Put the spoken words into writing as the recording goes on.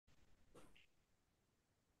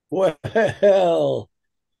Well, hello,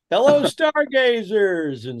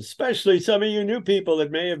 stargazers, and especially some of you new people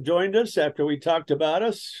that may have joined us after we talked about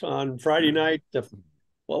us on Friday night.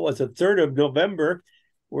 What was it, 3rd of November?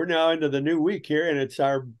 We're now into the new week here, and it's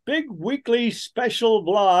our big weekly special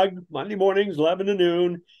vlog, Monday mornings, 11 to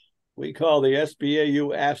noon. We call the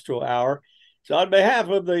SBAU Astro Hour. So, on behalf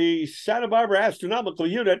of the Santa Barbara Astronomical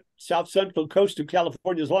Unit, South Central Coast of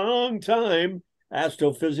California's longtime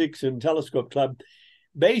Astrophysics and Telescope Club,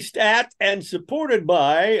 based at and supported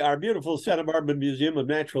by our beautiful Santa Barbara Museum of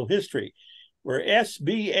Natural History, where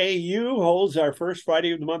SBAU holds our first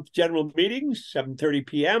Friday of the month general meetings, 7:30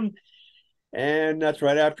 p.m. And that's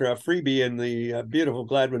right after a freebie in the beautiful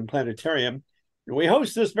Gladwin Planetarium. And we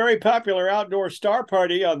host this very popular outdoor star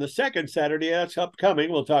party on the second Saturday. That's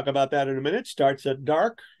upcoming. We'll talk about that in a minute. Starts at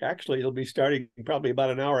dark. Actually, it'll be starting probably about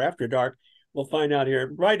an hour after dark. We'll find out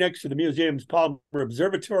here, right next to the museum's Palmer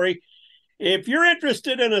Observatory. If you're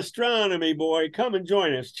interested in astronomy, boy, come and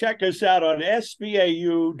join us. Check us out on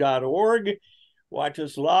sbau.org. Watch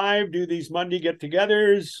us live, do these Monday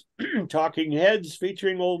get-togethers, talking heads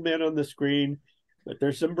featuring old men on the screen. But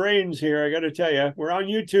there's some brains here, I got to tell you. We're on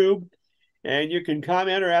YouTube, and you can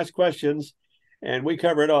comment or ask questions, and we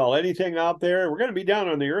cover it all. Anything out there. We're going to be down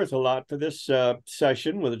on the Earth a lot for this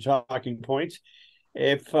session with the talking points.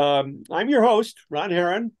 If I'm your host, Ron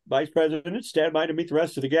Herron, Vice President, stand by to meet the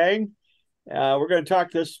rest of the gang. We're going to talk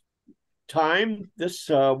this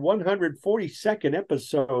 142nd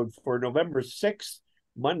episode for November 6th,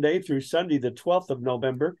 Monday through Sunday, the 12th of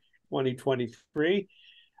November, 2023,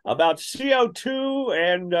 about CO2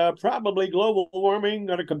 and probably global warming.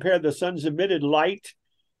 Going to compare the sun's emitted light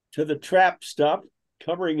to the trapped stuff,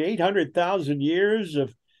 covering 800,000 years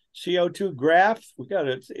of CO2 graph. We got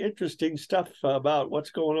interesting stuff about what's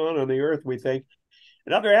going on the Earth, we think.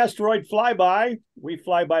 Another asteroid flyby. We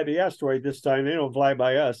fly by the asteroid this time. They don't fly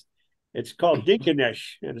by us. It's called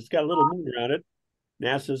Dinkinesh, and it's got a little moon around it.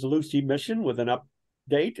 NASA's Lucy mission with an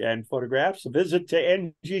update and photographs. A visit to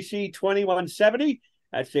NGC 2170.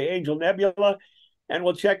 That's the Angel Nebula. And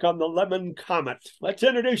we'll check on the Lemon Comet. Let's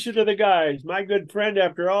introduce you to the guys. My good friend,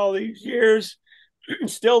 after all these years,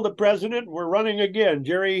 still the president. We're running again.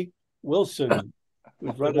 Jerry Wilson,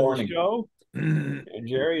 who's running the show. And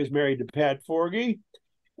Jerry is married to Pat Forgy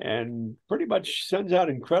and pretty much sends out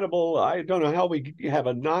incredible. I don't know how we have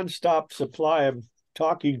a nonstop supply of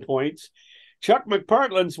talking points. Chuck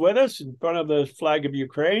McPartland's with us in front of the flag of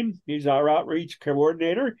Ukraine. He's our outreach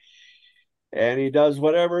coordinator, and he does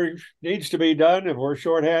whatever needs to be done. If we're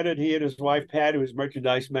shorthanded, he and his wife, Pat, who's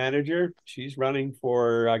merchandise manager, she's running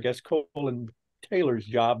for, I guess, Colin Taylor's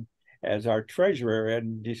job as our treasurer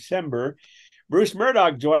in December. Bruce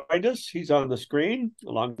Murdoch joined us. He's on the screen, a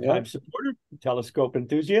longtime supporter, telescope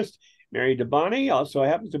enthusiast. Mary DeBonnie also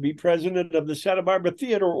happens to be president of the Santa Barbara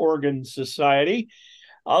Theater Organ Society.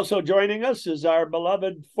 Also joining us is our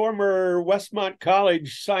beloved former Westmont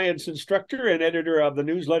College science instructor and editor of the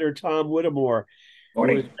newsletter, Tom Whittemore, who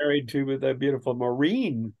is married to the beautiful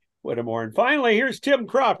Maureen Whittemore. And finally, here's Tim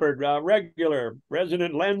Crawford, regular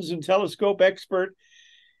resident lens and telescope expert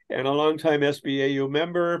and a longtime SBAU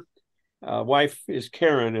member. Wife is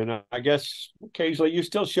Karen, and I guess occasionally you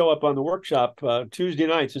still show up on the workshop Tuesday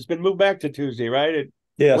nights. It's been moved back to Tuesday, right? It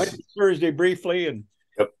went to Thursday briefly, and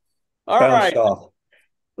all right.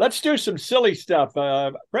 Let's do some silly stuff.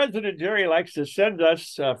 President Jerry likes to send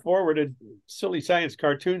us forwarded silly science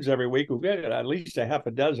cartoons every week. We've got at least a half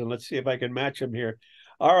a dozen. Let's see if I can match them here.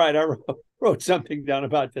 All right, I wrote something down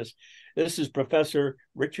about this. This is Professor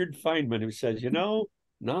Richard Feynman, who says, knowledge.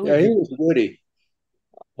 Yeah, he was witty.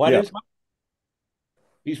 What is?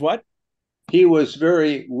 He's what? He was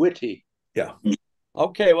very witty. Yeah.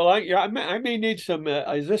 Okay, well, I may need some.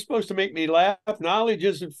 Is this supposed to make me laugh? Knowledge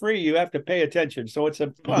isn't free. You have to pay attention. So it's a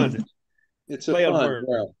pun. It's a pun.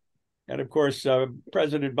 Yeah. And of course,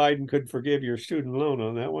 President Biden could forgive your student loan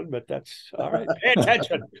on that one, but that's all right. Pay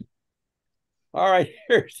attention. All right,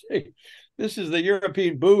 this is the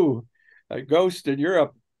European boo, a ghost in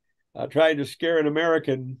Europe, trying to scare an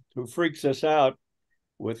American who freaks us out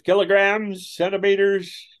with kilograms,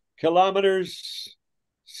 centimeters, kilometers,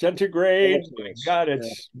 centigrade. Oh, my God,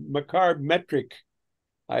 it's macabre metric.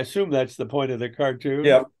 I assume that's the point of the cartoon.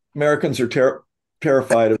 Yeah, Americans are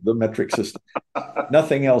terrified of the metric system.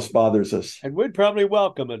 Nothing else bothers us. And we'd probably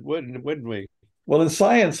welcome it, wouldn't we? Well, in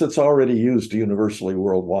science, it's already used universally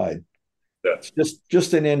worldwide. It's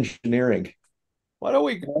just in engineering. Why don't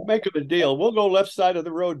we make them a deal? We'll go left side of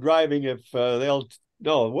the road driving if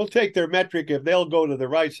we'll take their metric if they'll go to the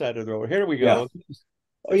right side of the road. Here we go. Yeah.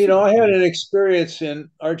 Well, I had an experience in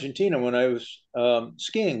Argentina when I was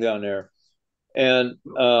skiing down there. And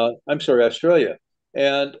I'm sorry, Australia.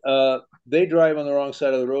 and they drive on the wrong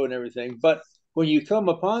side of the road and everything. But when you come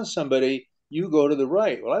upon somebody, you go to the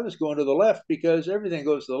right. Well, I was going to the left because everything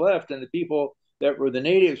goes to the left, and the people that were the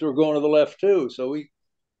natives were going to the left too. So we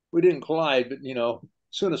didn't collide. But as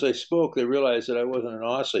soon as I spoke, they realized that I wasn't an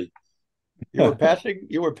Aussie.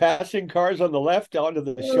 You were passing cars on the left onto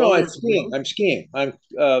the shoulder. No, I'm skiing. I'm skiing.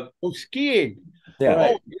 Skiing. Yeah.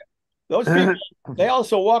 Oh, those people, they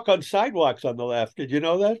also walk on sidewalks on the left. Did you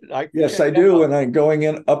know that? Yes, I do. And I'm going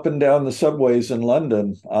in up and down the subways in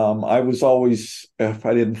London. I was always, if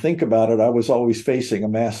I didn't think about it, I was always facing a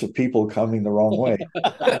mass of people coming the wrong way.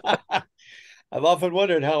 I've often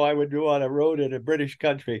wondered how I would do on a road in a British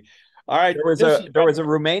country. All right. There was a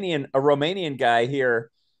Romanian guy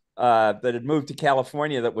here that had moved to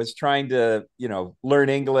California that was trying to, learn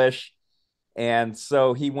English. And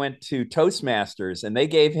so he went to Toastmasters, and they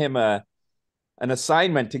gave him an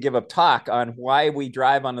assignment to give a talk on why we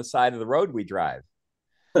drive on the side of the road we drive.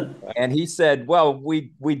 And he said, well,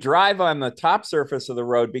 we drive on the top surface of the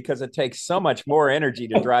road because it takes so much more energy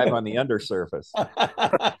to drive on the undersurface.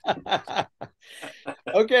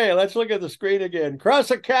 Okay, let's look at the screen again.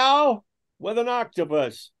 Cross a cow with an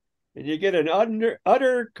octopus, and you get an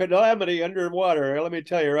utter calamity underwater. Let me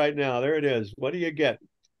tell you right now, there it is. What do you get?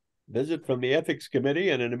 Visit from the ethics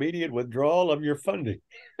committee and an immediate withdrawal of your funding.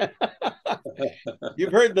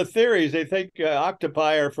 You've heard the theories. They think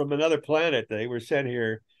octopi are from another planet. They were sent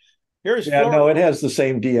here. Here's Florida. No, it has the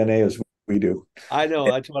same DNA as we do. I know.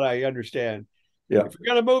 That's what I understand. Yeah. If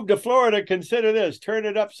you're going to move to Florida, consider this. Turn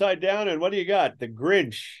it upside down, and what do you got? The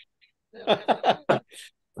Grinch.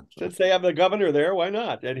 Since they have the governor there, why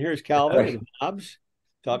not? And here's Calvin and Hobbes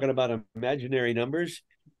talking about imaginary numbers.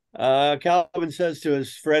 Calvin says to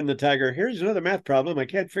his friend the tiger, here's another math problem. I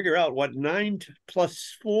can't figure out what 9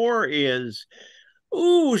 plus 4 is.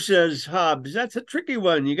 Ooh, says Hobbes, that's a tricky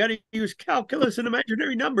one. You got to use calculus and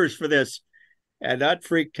imaginary numbers for this. And that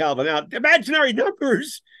freaked Calvin out. Imaginary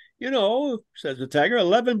numbers, says the tiger,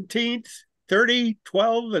 11th, 30,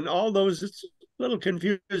 12, and all those. It's a little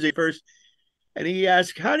confusing first. And he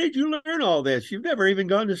asked, how did you learn all this? You've never even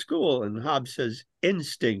gone to school. And Hobbes says,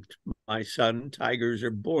 instinct, my son. Tigers are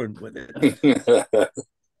born with it.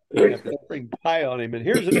 We have to bring pie on him. And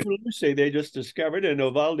here's a new Lucy they just discovered in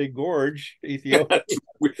Uvalde Gorge, Ethiopia. That's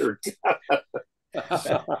weird.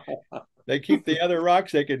 They keep the other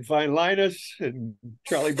rocks. They can find Linus and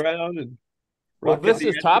Charlie Brown. And well, this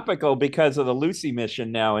is topical because of the Lucy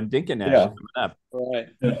mission now in Dinkinesh coming up. Right.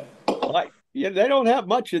 Yeah, they don't have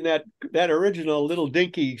much in that original little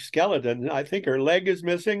dinky skeleton. I think her leg is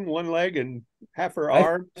missing, one leg and half her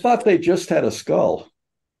arm. I thought they just had a skull.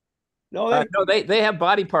 No, they have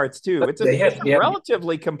body parts too. It's a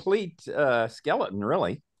relatively complete skeleton,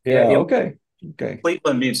 really. Yeah. Okay.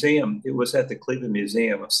 Cleveland Museum. It was at the Cleveland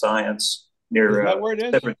Museum of Science near. Is that where it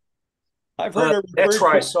is? I've heard her. That's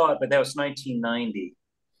where I saw it, but that was 1990.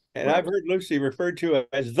 And I've heard Lucy referred to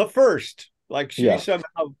as the first. Like she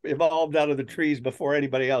somehow evolved out of the trees before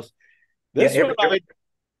anybody else. This one,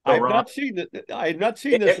 I have not seen it. I have not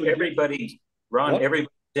seen this. Everybody's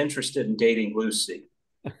interested in dating Lucy.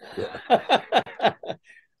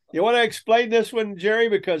 You want to explain this one, Jerry?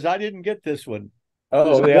 Because I didn't get this one.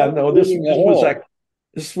 Oh yeah, no.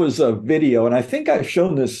 This was a video, and I think I've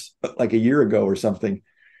shown this like a year ago or something.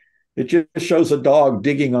 It just shows a dog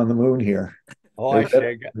digging on the moon here. Oh, I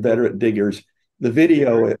see. Veteran diggers. The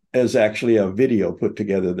video is actually a video put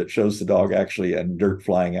together that shows the dog actually and dirt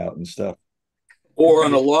flying out and stuff. Or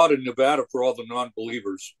on a lot in Nevada for all the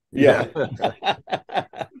non-believers. Yeah.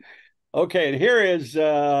 Okay, and here is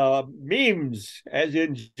memes, as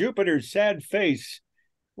in Jupiter's sad face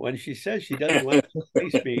when she says she doesn't like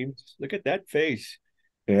face memes. Look at that face.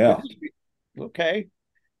 Yeah. Okay.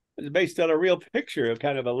 It's based on a real picture of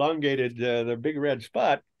kind of elongated the big red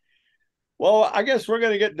spot. Well, I guess we're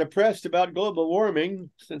going to get depressed about global warming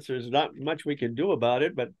since there's not much we can do about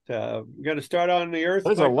it. But we're going to start on the Earth.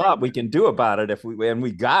 There's a lot we can do about it if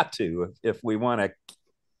we got to if we want to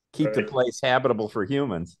keep the place habitable for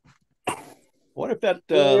humans. What if that?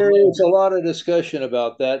 There's a lot of discussion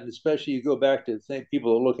about that, and especially you go back to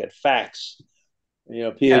people that look at facts,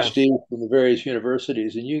 PhDs from the various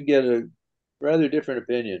universities, and you get a rather different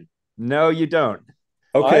opinion. No, you don't.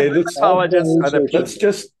 Okay, let's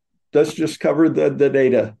just cover the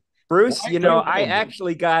data. Bruce,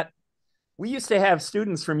 we used to have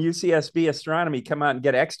students from UCSB astronomy come out and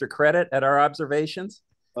get extra credit at our observations.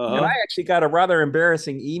 And I actually got a rather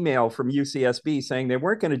embarrassing email from UCSB saying they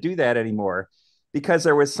weren't going to do that anymore because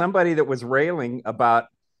there was somebody that was railing about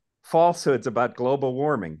falsehoods about global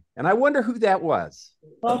warming. And I wonder who that was.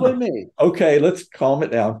 Probably me. Okay, let's calm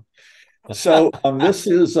it down. So this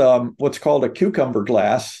is what's called a cucumber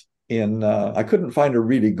glass. I couldn't find a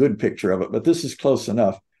really good picture of it, but this is close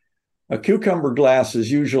enough. A cucumber glass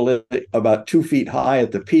is usually about 2 feet high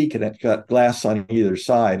at the peak, and it's got glass on either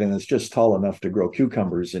side, and it's just tall enough to grow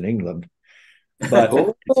cucumbers in England. But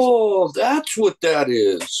that's what that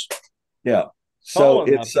is. Yeah. So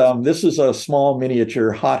it's this is a small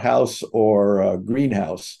miniature hothouse or a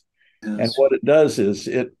greenhouse. Yes. And what it does is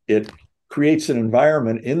it creates an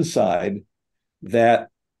environment inside that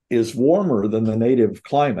is warmer than the native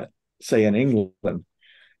climate, say in England.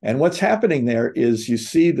 And what's happening there is you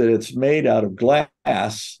see that it's made out of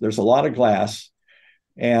glass. There's a lot of glass.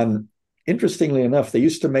 And interestingly enough, they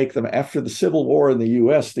used to make them after the Civil War in the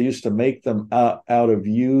US, they used to make them out of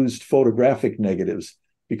used photographic negatives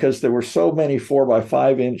because there were so many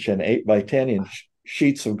 4x5 inch and 8x10 inch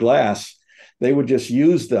sheets of glass. They would just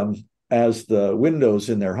use them as the windows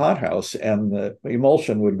in their hothouse, and the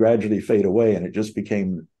emulsion would gradually fade away, and it just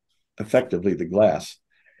became effectively the glass.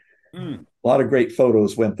 A lot of great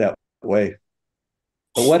photos went that way.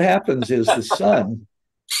 But what happens is the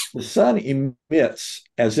sun emits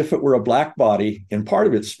as if it were a black body in part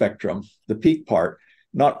of its spectrum, the peak part.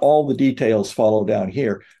 Not all the details follow down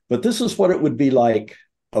here, but this is what it would be like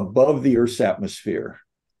above the Earth's atmosphere,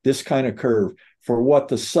 this kind of curve for what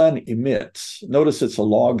the sun emits. Notice it's a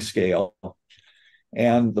log scale.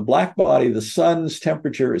 And the black body, the sun's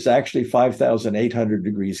temperature is actually 5,800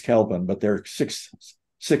 degrees Kelvin, but they're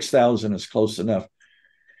 6,000 is close enough.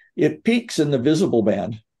 It peaks in the visible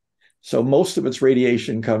band. So most of its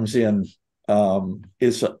radiation comes in,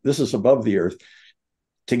 this is above the Earth.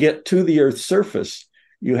 To get to the Earth's surface,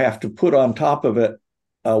 you have to put on top of it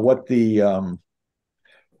what the,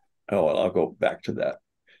 I'll go back to that.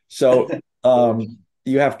 So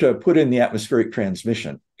you have to put in the atmospheric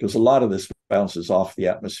transmission because a lot of this bounces off the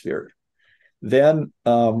atmosphere. Then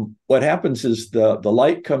what happens is the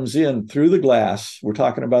light comes in through the glass. We're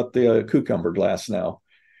talking about the cucumber glass now.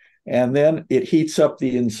 And then it heats up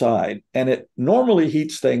the inside. And it normally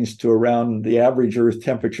heats things to around the average Earth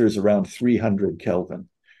temperature is around 300 Kelvin.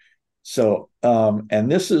 So,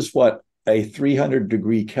 and this is what a 300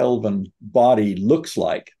 degree Kelvin body looks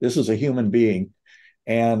like. This is a human being.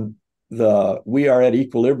 And we are at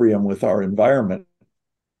equilibrium with our environment.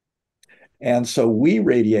 And so we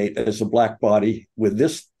radiate as a black body with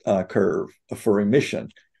this curve for emission.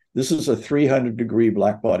 This is a 300 degree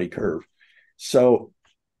black body curve. So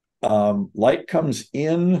light comes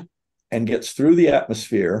in and gets through the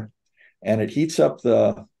atmosphere, and it heats up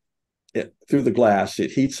through the glass,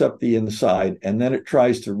 it heats up the inside, and then it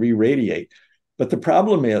tries to re-radiate. But the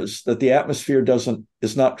problem is that the atmosphere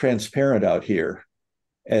is not transparent out here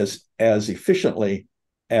as efficiently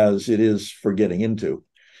as it is for getting into.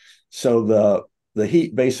 So the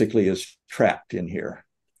heat basically is trapped in here.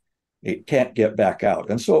 It can't get back out.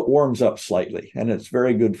 And so it warms up slightly. And it's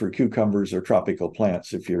very good for cucumbers or tropical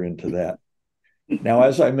plants if you're into that. Now,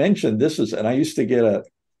 as I mentioned, and I used to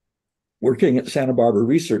working at Santa Barbara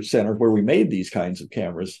Research Center where we made these kinds of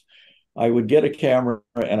cameras, I would get a camera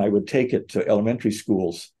and I would take it to elementary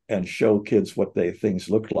schools and show kids what things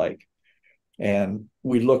looked like. And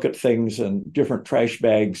we look at things in different trash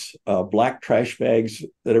bags, black trash bags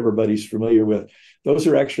that everybody's familiar with. Those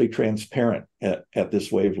are actually transparent at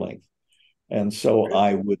this wavelength. And so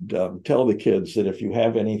I would tell the kids that if you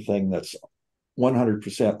have anything that's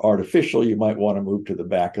 100% artificial, you might want to move to the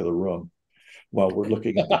back of the room while we're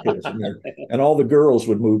looking at the kids in there. And all the girls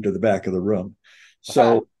would move to the back of the room.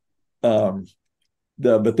 So,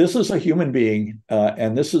 but this is a human being,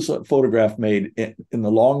 and this is a photograph made in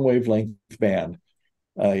the long wavelength band,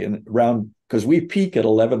 because we peak at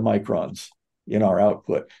 11 microns in our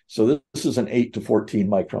output. So this is an 8 to 14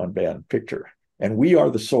 micron band picture, and we are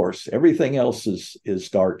the source. Everything else is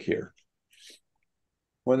dark here.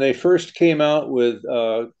 When they first came out with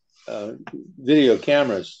video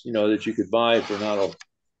cameras, that you could buy for not a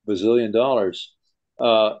bazillion dollars,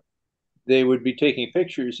 they would be taking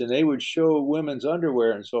pictures and they would show women's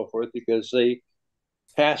underwear and so forth because they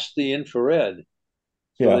passed the infrared.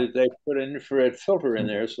 So they put an infrared filter in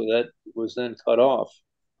there, so that was then cut off.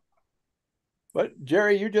 But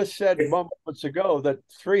Jerry, you just said moments ago that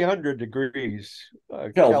 300 degrees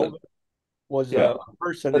Kelvin was a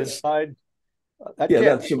person inside.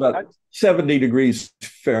 That's about 70 degrees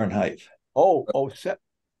Fahrenheit.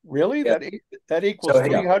 Really? That equals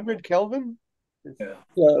 300 Kelvin? Yeah.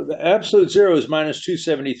 The absolute zero is minus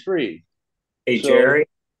 273. Hey, Jerry.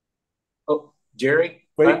 Jerry.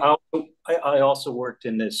 I also worked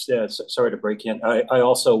in this. Sorry to break in. I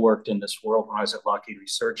also worked in this world when I was at Lockheed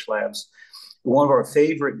Research Labs. one of our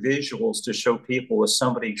favorite visuals to show people was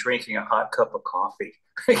somebody drinking a hot cup of coffee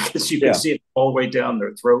because you can see it all the way down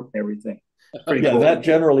their throat and everything. Pretty cool. That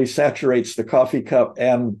generally saturates the coffee cup,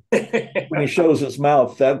 and when he shows his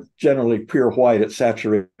mouth, that generally pure white, it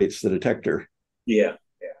saturates the detector. Yeah.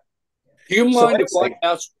 Do you mind if I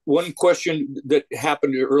ask one question that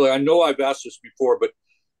happened earlier? I know I've asked this before, but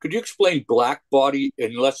could you explain black body,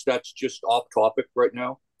 unless that's just off topic right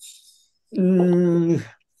now?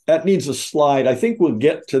 That needs a slide. I think we'll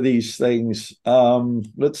get to these things.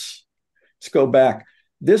 Let's go back.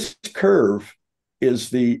 This curve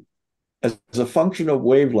is as a function of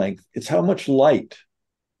wavelength. It's how much light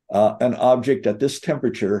an object at this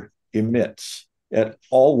temperature emits at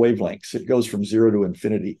all wavelengths. It goes from 0 to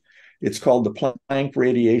infinity. It's called the Planck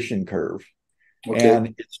radiation curve. Okay.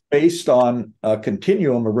 And it's based on a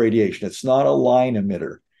continuum of radiation. It's not a line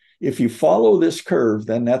emitter. If you follow this curve,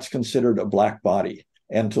 then that's considered a black body.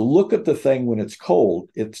 And to look at the thing when it's cold,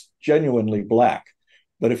 it's genuinely black.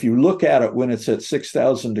 But if you look at it when it's at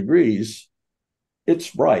 6,000 degrees, it's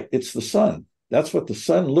bright. It's the sun. That's what the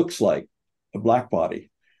sun looks like, a black body.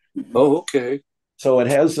 Oh, okay. So it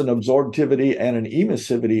has an absorptivity and an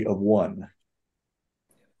emissivity of 1.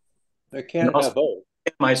 It can't have both.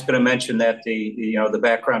 I was going to mention that the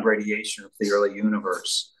background radiation of the early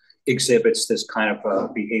universe exhibits this kind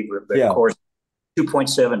of behavior, but of course,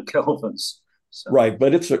 2.7 kelvins. So. Right,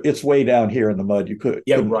 but it's way down here in the mud. You couldn't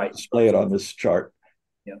display it on this chart.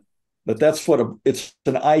 Yeah, but that's it's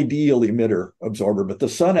an ideal emitter absorber. But the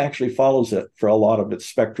sun actually follows it for a lot of its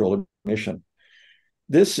spectral emission.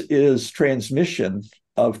 This is transmission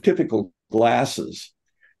of typical glasses,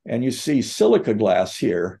 and you see silica glass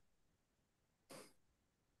here.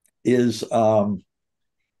 Is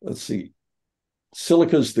let's see,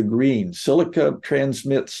 silica's the green. Silica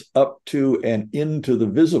transmits up to and into the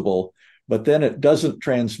visible, but then it doesn't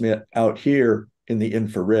transmit out here in the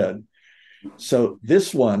infrared. So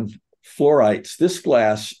this one, fluorites, this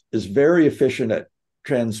glass is very efficient at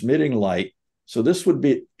transmitting light. So this would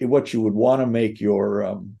be what you would want to make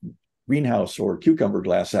your greenhouse or cucumber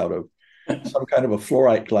glass out of, some kind of a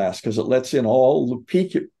fluorite glass, because it lets in all the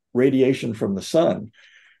peak radiation from the sun.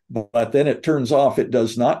 But then it turns off. It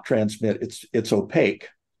does not transmit. It's opaque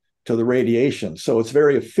to the radiation. So it's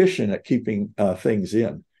very efficient at keeping things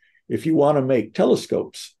in. If you want to make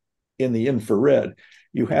telescopes in the infrared,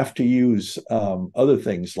 you have to use other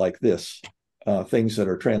things like this, things that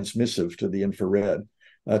are transmissive to the infrared.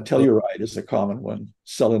 Telluride is a common one.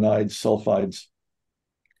 Selenides, sulfides,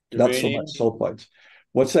 germanium. Not so much sulfides.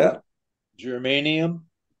 What's that? Germanium.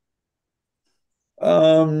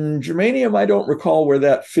 Germanium, I don't recall where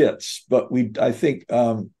that fits, but I think,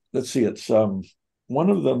 let's see, it's one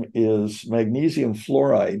of them is magnesium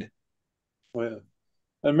fluoride. Well,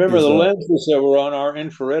 I remember the lenses that were on our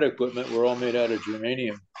infrared equipment were all made out of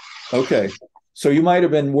germanium. Okay, so you might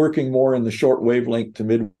have been working more in the short wavelength to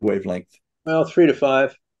mid wavelength. Well, 3 to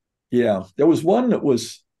 5. Yeah, there was one that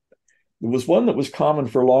was common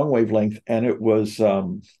for long wavelength, and it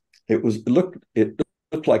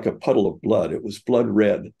looked like a puddle of blood. It was blood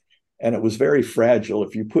red, and it was very fragile.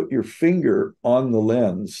 If you put your finger on the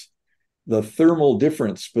lens, the thermal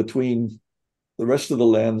difference between the rest of the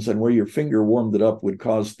lens and where your finger warmed it up would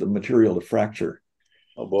cause the material to fracture.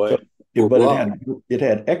 Oh boy! It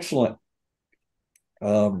had excellent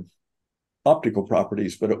optical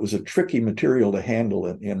properties, but it was a tricky material to handle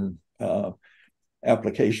in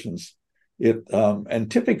applications. And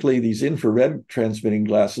typically these infrared transmitting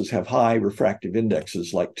glasses have high refractive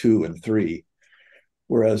indexes like 2 and 3,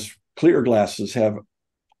 whereas clear glasses have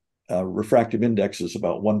refractive indexes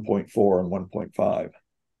about 1.4 and 1.5.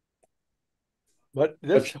 But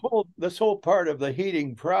this whole part of the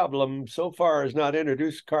heating problem so far has not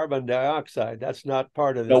introduced carbon dioxide. That's not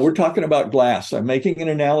part of this. No, we're talking about glass. I'm making an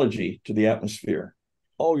analogy to the atmosphere.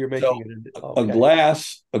 Oh, you're making it. Okay.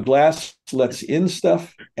 A glass lets in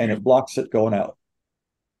stuff and it blocks it going out.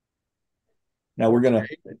 Now we're going to.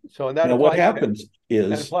 So that what happens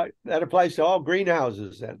is that applies to all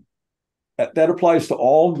greenhouses then. That applies to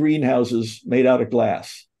all greenhouses made out of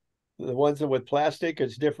glass. The ones that with plastic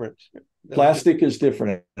is different. Plastic is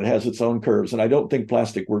different. It has its own curves, and I don't think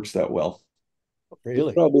plastic works that well.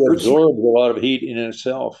 Really? It probably absorbs a lot of heat in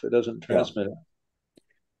itself. It doesn't transmit it.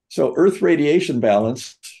 So Earth radiation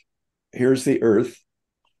balance, here's the Earth.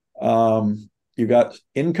 You got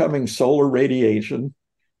incoming solar radiation.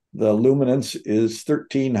 The luminance is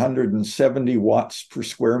 1,370 watts per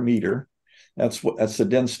square meter. That's the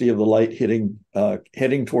density of the light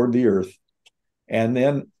heading toward the Earth. And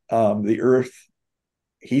then the Earth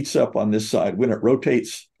heats up on this side. When it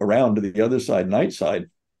rotates around to the other side, night side,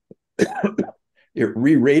 it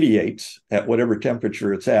re-radiates at whatever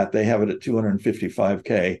temperature it's at. They have it at 255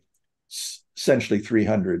 K, essentially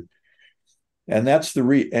 300. And that's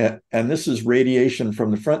and this is radiation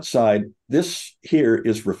from the front side. This here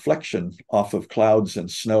is reflection off of clouds and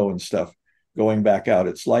snow and stuff going back out.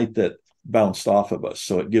 It's light that bounced off of us,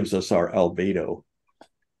 so it gives us our albedo.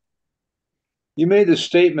 You made the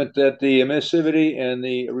statement that the emissivity and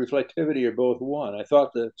the reflectivity are both one. I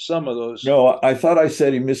thought that some of those. No, I thought I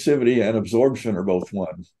said emissivity and absorption are both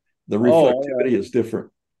one. The reflectivity is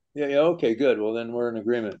different. Yeah. Okay, good. Well, then we're in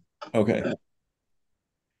agreement. Okay.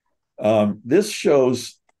 This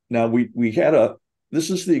shows, now this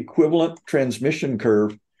is the equivalent transmission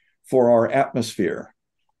curve for our atmosphere.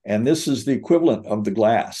 And this is the equivalent of the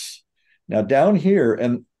glass. Now down here,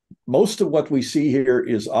 and most of what we see here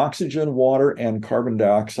is oxygen, water, and carbon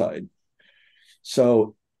dioxide.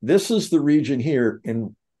 So this is the region here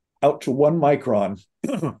in out to 1 micron,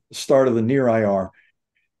 start of the near IR.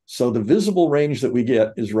 So the visible range that we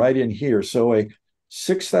get is right in here. So a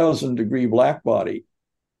 6,000 degree black body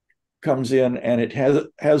comes in, and it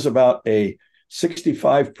has about a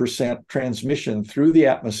 65% transmission through the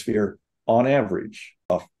atmosphere on average.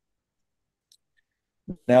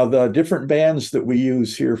 Now, the different bands that we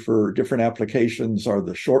use here for different applications are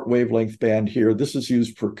the short wavelength band here. This is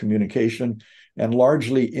used for communication and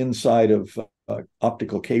largely inside of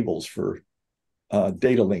optical cables for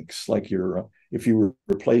data links, like if you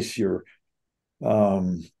replace your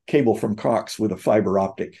cable from Cox with a fiber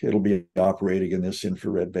optic, it'll be operating in this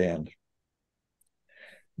infrared band.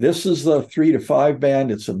 This is the 3 to 5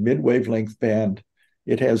 band. It's a mid-wavelength band.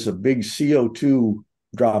 It has a big CO2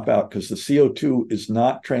 dropout because the CO2 is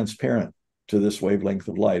not transparent to this wavelength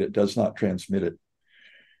of light. It does not transmit it.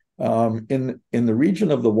 In the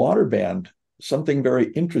region of the water band, something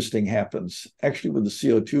very interesting happens, actually with the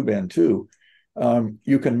CO2 band too.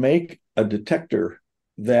 You can make a detector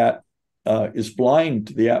that is blind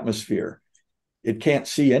to the atmosphere. It can't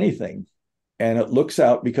see anything. And it looks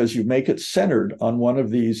out because you make it centered on one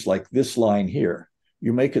of these, like this line here.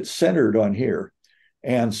 You make it centered on here.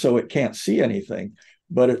 And so it can't see anything,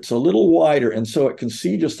 but it's a little wider. And so it can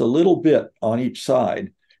see just a little bit on each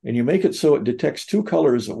side. And you make it so it detects 2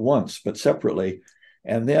 colors at once, but separately.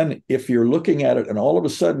 And then if you're looking at it and all of a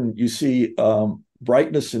sudden you see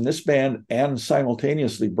brightness in this band and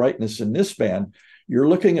simultaneously brightness in this band, you're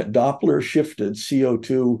looking at Doppler shifted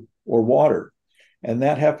CO2 or water. And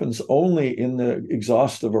that happens only in the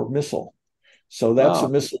exhaust of a missile. So that's a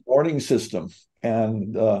missile warning system.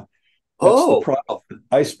 And that's the product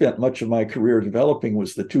I spent much of my career developing,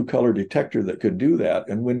 was the 2-color detector that could do that.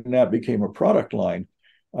 And when that became a product line,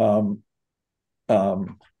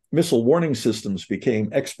 missile warning systems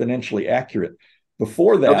became exponentially accurate.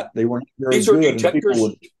 Before that, they weren't very good. Detectors.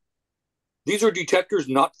 These are detectors,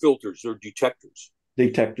 not filters. They're detectors.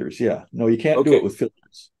 Detectors, yeah. No, you can't do it with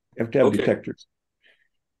filters. You have to have detectors.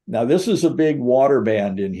 Now, this is a big water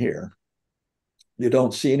band in here. You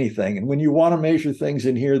don't see anything. And when you want to measure things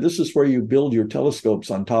in here, this is where you build your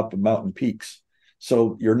telescopes on top of mountain peaks.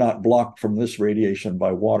 So you're not blocked from this radiation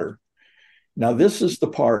by water. Now, this is the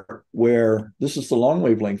part where, this is the long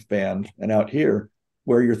wavelength band, and out here,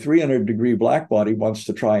 where your 300 degree black body wants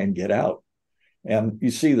to try and get out. And you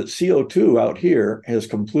see that CO2 out here has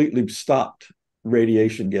completely stopped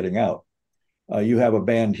radiation getting out. You have a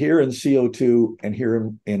band here in CO2 and here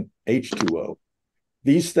in H2O.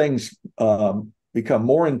 These things become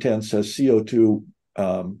more intense as CO2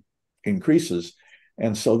 increases.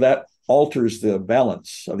 And so that alters the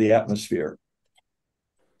balance of the atmosphere,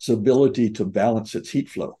 its ability to balance its heat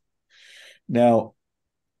flow. Now,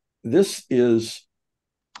 this is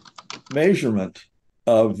measurement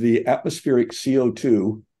of the atmospheric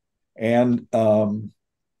CO2 and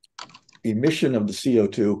emission of the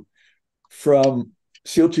CO2 from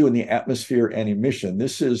CO2 in the atmosphere and emission.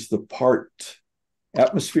 This is the part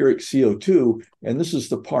atmospheric CO2, and this is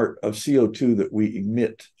the part of CO2 that we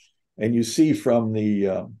emit. And you see from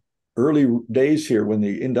the early days here, when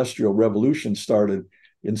the Industrial Revolution started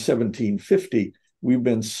in 1750, we've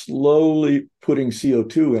been slowly putting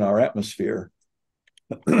CO2 in our atmosphere.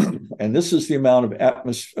 And this is the amount of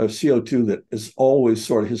CO2 that has always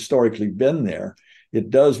sort of historically been there. It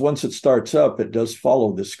does, once it starts up, it does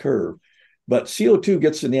follow this curve. But CO2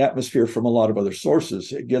 gets in the atmosphere from a lot of other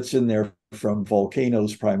sources. It gets in there from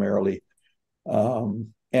volcanoes primarily,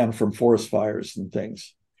 and from forest fires and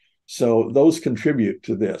things. So those contribute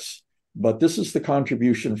to this. But this is the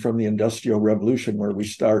contribution from the Industrial Revolution, where we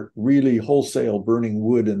start really wholesale burning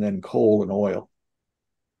wood and then coal and oil.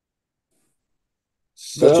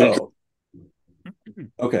 So,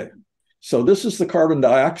 okay. So this is the carbon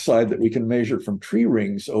dioxide that we can measure from tree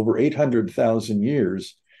rings over 800,000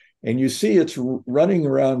 years. And you see it's running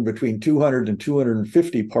around between 200 and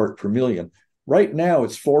 250 part per million. Right now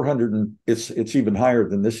it's 400, and it's even higher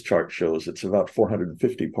than this chart shows. It's about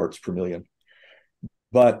 450 parts per million.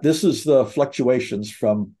 But this is the fluctuations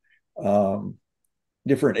from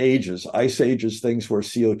different ages, ice ages, things where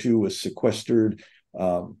CO2 was sequestered,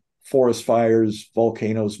 forest fires,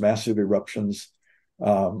 volcanoes, massive eruptions.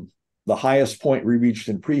 The highest point we reached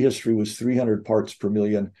in prehistory was 300 parts per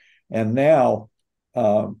million. And now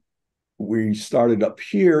we started up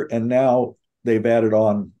here, and now they've added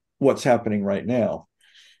on what's happening right now.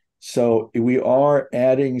 So we are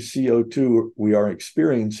adding CO2. We are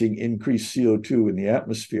experiencing increased CO2 in the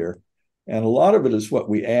atmosphere. And a lot of it is what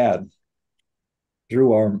we add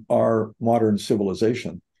through our modern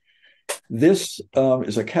civilization. This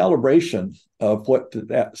is a calibration of what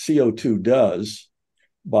that CO2 does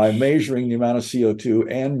by measuring the amount of CO2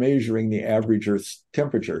 and measuring the average Earth's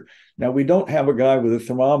temperature. Now, we don't have a guy with a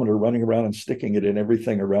thermometer running around and sticking it in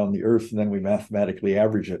everything around the Earth, and then we mathematically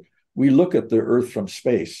average it. We look at the Earth from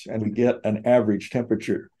space, and we get an average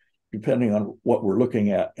temperature depending on what we're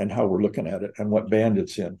looking at and how we're looking at it and what band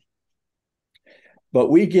it's in.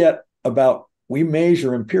 But we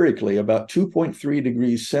measure empirically about 2.3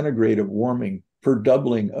 degrees centigrade of warming per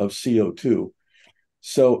doubling of CO2.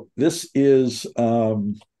 So this is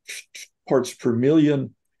parts per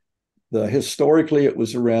million. Historically, it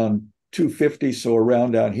was around 250, so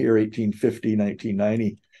around down here, 1850,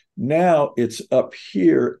 1990. Now it's up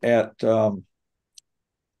here at, well,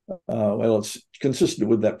 it's consistent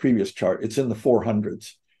with that previous chart. It's in the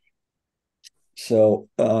 400s. So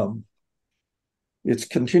it's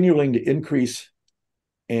continuing to increase.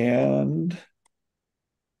 And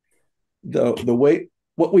the way,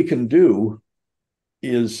 what we can do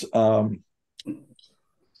is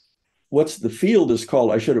what's the field is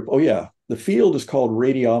called, the field is called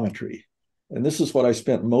radiometry. And this is what I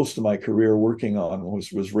spent most of my career working on was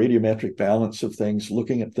radiometric balance of things,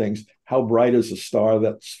 looking at things. How bright is a star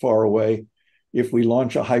that's far away? If we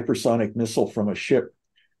launch a hypersonic missile from a ship,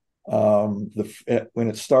 when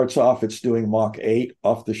it starts off, it's doing Mach 8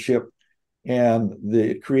 off the ship, and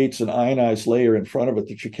it creates an ionized layer in front of it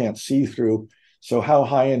that you can't see through. So how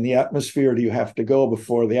high in the atmosphere do you have to go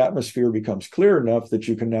before the atmosphere becomes clear enough that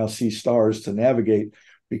you can now see stars to navigate,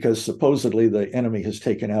 because supposedly the enemy has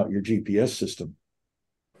taken out your GPS system.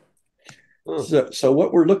 So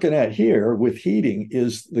what we're looking at here with heating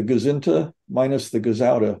is the Gazinta minus the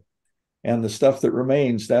Gazauta, and the stuff that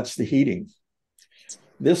remains, that's the heating.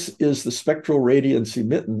 This is the spectral radiance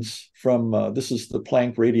emittance from, this is the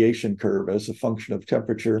Planck radiation curve as a function of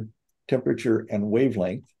temperature and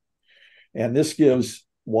wavelength. And this gives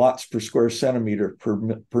watts per square centimeter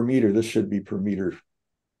per meter. This should be per meter.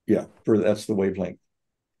 Yeah, that's the wavelength.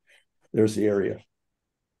 There's the area.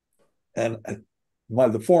 And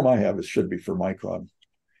the form I have, it should be for micron.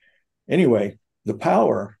 Anyway, the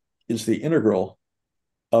power is the integral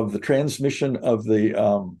of the transmission of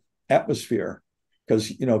the atmosphere.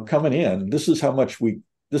 Because, coming in, this is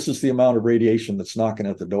the amount of radiation that's knocking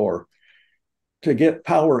at the door. To get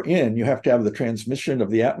power in, you have to have the transmission of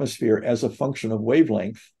the atmosphere as a function of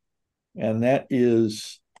wavelength. And that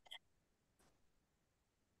is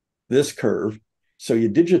this curve. So you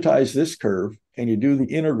digitize this curve and you do the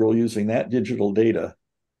integral using that digital data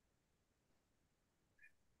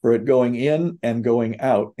for it going in and going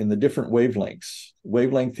out in the different wavelengths.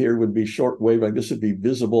 Wavelength here would be short wavelength. This would be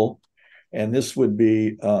visible. And this would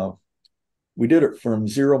be, we did it from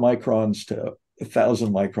 0 microns to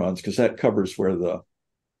 1,000 microns because that covers where the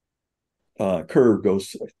curve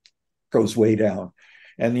goes way down.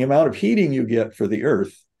 And the amount of heating you get for the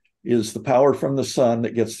Earth is the power from the sun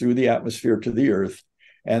that gets through the atmosphere to the Earth,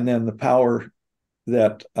 and then the power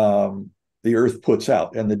that the Earth puts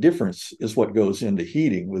out. And the difference is what goes into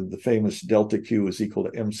heating, with the famous delta Q is equal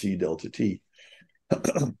to MC delta T.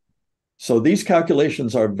 So these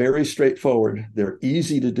calculations are very straightforward. They're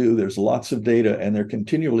easy to do. There's lots of data, and they're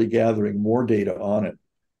continually gathering more data on it.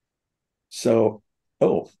 So,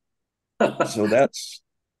 so that's...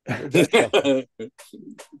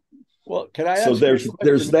 Well, can I ask? So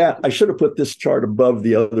there's that. I should have put this chart above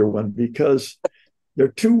the other one because there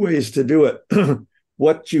are two ways to do it.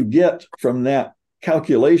 What you get from that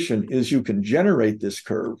calculation is you can generate this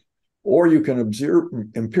curve, or you can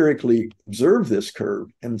empirically observe this curve.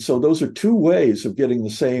 And so those are two ways of getting the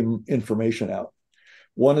same information out.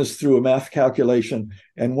 One is through a math calculation,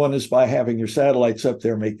 and one is by having your satellites up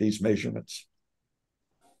there make these measurements.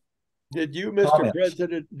 Did you, Mr. comments.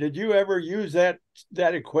 President, did you ever use that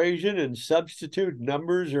equation and substitute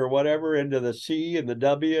numbers or whatever into the C and the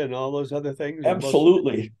W and all those other things?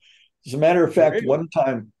 Absolutely. As a matter of fact, Really?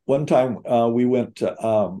 one time we went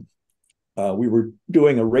to, we were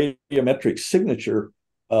doing a radiometric signature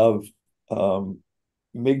of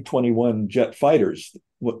MiG-21 jet fighters.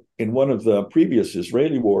 In one of the previous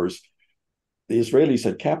Israeli wars, the Israelis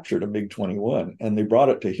had captured a MiG-21 and they brought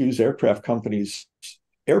it to Hughes Aircraft Company's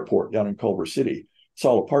airport down in Culver City. It's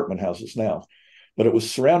all apartment houses now, but it was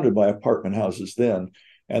surrounded by apartment houses then.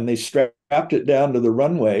 And they strapped it down to the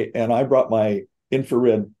runway, and I brought my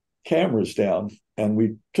infrared cameras down and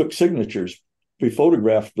we took signatures. We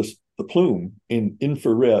photographed the plume in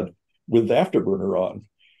infrared with the afterburner on.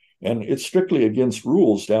 And it's strictly against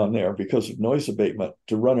rules down there because of noise abatement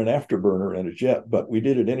to run an afterburner in a jet, but we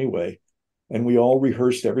did it anyway. And we all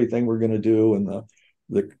rehearsed everything we're going to do. And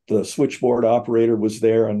the switchboard operator was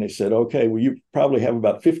there, and they said, okay, well, you probably have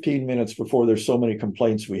about 15 minutes before there's so many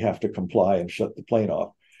complaints we have to comply and shut the plane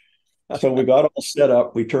off. So we got all set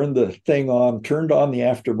up. We turned the thing on, turned on the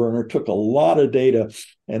afterburner, took a lot of data,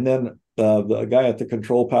 and then the guy at the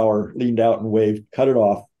control tower leaned out and waved, cut it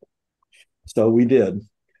off. So we did.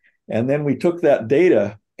 And then we took that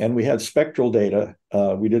data and we had spectral data.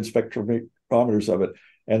 We did spectrometers of it.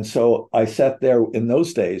 And so I sat there in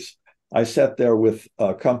those days, I sat there with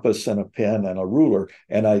a compass and a pen and a ruler,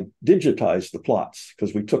 and I digitized the plots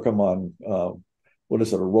because we took them on, a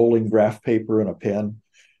rolling graph paper and a pen.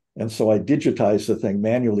 And so I digitized the thing,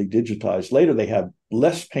 manually digitized. Later, they had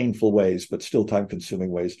less painful ways, but still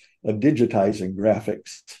time-consuming ways of digitizing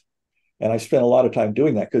graphics. And I spent a lot of time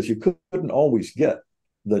doing that because you couldn't always get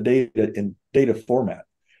the data in data format.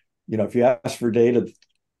 You know, if you ask for data,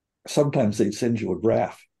 sometimes they'd send you a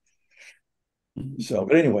graph. So,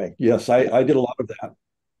 but anyway, yes, I did a lot of that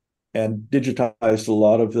and digitized a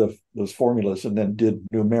lot of those formulas and then did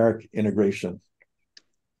numeric integration.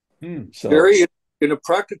 So, Barry, in a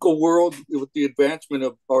practical world, with the advancement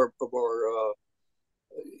of our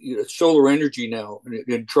solar energy now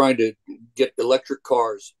and trying to get electric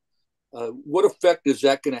cars, what effect is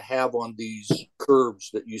that going to have on these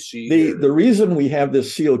curves that you see? The reason we have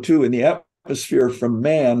this CO2 in the atmosphere from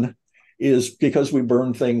man is because we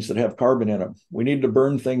burn things that have carbon in them. We need to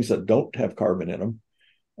burn things that don't have carbon in them.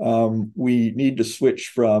 We need to switch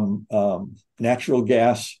from natural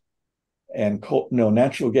gas and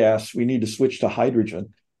natural gas. We need to switch to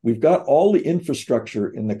hydrogen. We've got all the infrastructure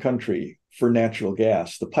in the country for natural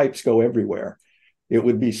gas. The pipes go everywhere. It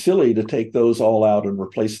would be silly to take those all out and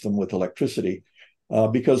replace them with electricity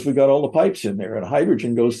because we've got all the pipes in there, and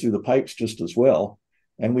hydrogen goes through the pipes just as well.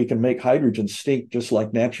 And we can make hydrogen stink just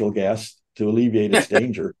like natural gas to alleviate its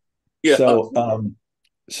danger. Yeah.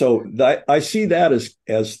 So I see that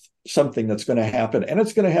as something that's going to happen, and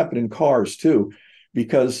it's going to happen in cars too,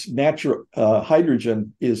 because natural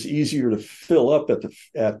hydrogen is easier to fill up at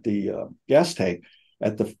the gas tank,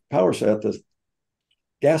 at the at the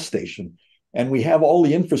gas station. And we have all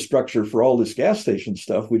the infrastructure for all this gas station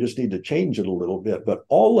stuff. We just need to change it a little bit. But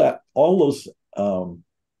all those,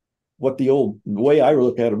 the way I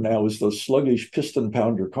look at them now is those sluggish piston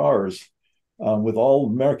pounder cars with all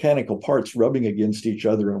mechanical parts rubbing against each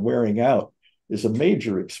other and wearing out is a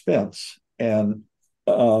major expense. And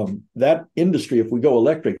that industry, if we go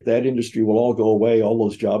electric, that industry will all go away. All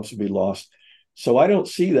those jobs will be lost. So I don't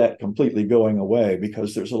see that completely going away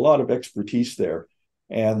because there's a lot of expertise there.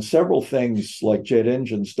 And several things like jet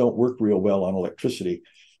engines don't work real well on electricity.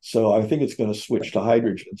 So I think it's going to switch to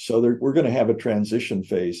hydrogen. So we're going to have a transition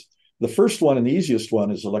phase. The first one and the easiest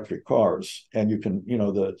one is electric cars. And you can,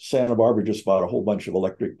 the Santa Barbara just bought a whole bunch of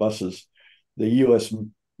electric buses. The U.S.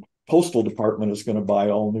 Postal Department is going to buy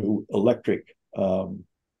all new electric postal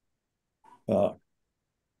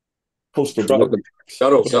delivery trucks.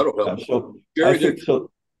 So I think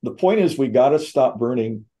so. The point is we got to stop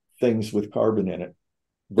burning things with carbon in it.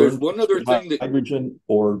 There's one other thing that hydrogen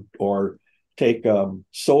or take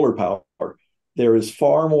solar power. There is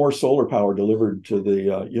far more solar power delivered to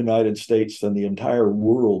the United States than the entire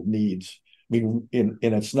world needs. I mean, and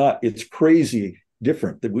it's crazy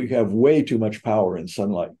different that we have way too much power in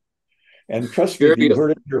sunlight. And trust me, you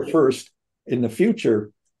heard it here first. In the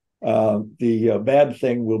future, the bad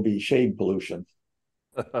thing will be shade pollution.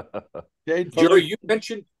 Jerry, you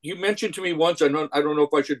mentioned to me once. I don't know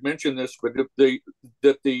if I should mention this, but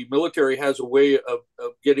that the military has a way of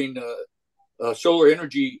getting solar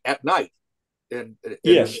energy at night. And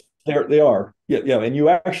yes, they are. Yeah, and you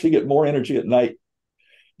actually get more energy at night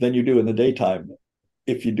than you do in the daytime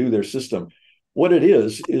if you do their system. What it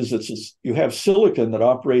is you have silicon that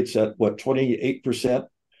operates at 28%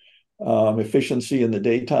 efficiency in the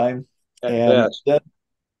daytime, At And best. then,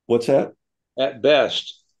 what's that? At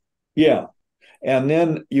best. Yeah. And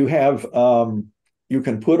then you have, you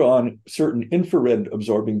can put on certain infrared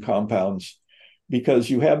absorbing compounds because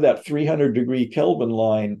you have that 300 degree Kelvin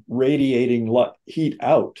line radiating heat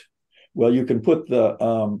out. Well, you can put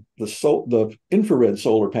the infrared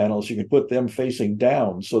solar panels, you can put them facing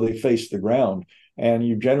down so they face the ground, and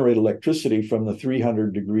you generate electricity from the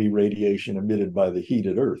 300 degree radiation emitted by the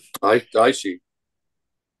heated Earth. I see.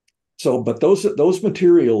 So, but those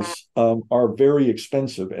materials are very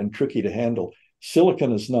expensive and tricky to handle.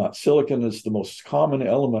 Silicon is not. Silicon is the most common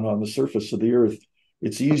element on the surface of the Earth.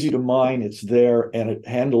 It's easy to mine, it's there, and it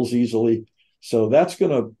handles easily. So that's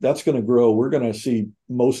gonna grow. We're gonna see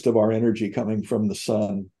most of our energy coming from the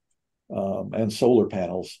sun and solar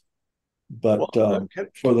panels. But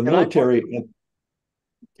for the military,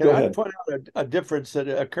 can I point out a difference that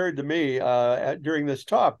occurred to me during this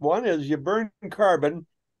talk? One is you burn carbon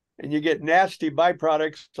and you get nasty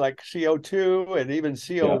byproducts like CO2 and even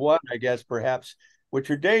CO1, I guess, perhaps,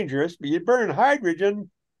 which are dangerous. But you burn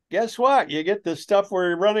hydrogen, guess what? You get the stuff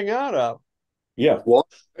we're running out of. Yeah. Well,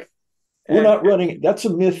 we're not running, that's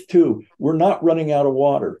a myth too. We're not running out of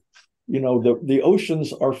water. You know, the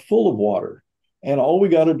oceans are full of water. And all we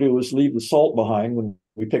got to do is leave the salt behind when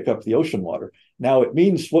we pick up the ocean water. Now, it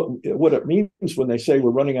means what it means when they say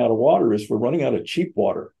we're running out of water is we're running out of cheap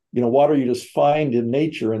water. You know, water you just find in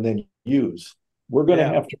nature and then use. We're going to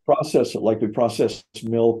have to process it like we process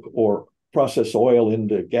milk or process oil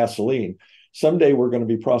into gasoline. Someday we're going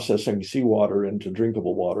to be processing seawater into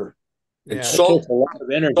drinkable water. And salt takes a lot of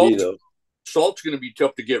energy, though. Salt's going to be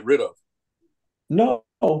tough to get rid of. No,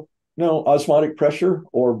 osmotic pressure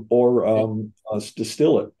or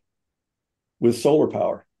distill it with solar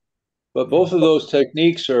power. But both of those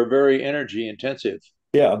techniques are very energy intensive.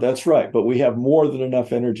 Yeah, that's right. But we have more than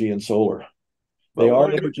enough energy in solar. They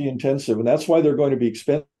are energy intensive, and that's why they're going to be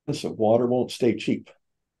expensive. Water won't stay cheap.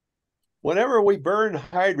 Whenever we burn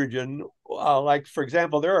hydrogen, like, for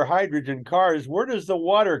example, there are hydrogen cars, where does the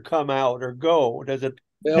water come out or go? Does it?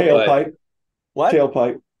 Tailpipe. What?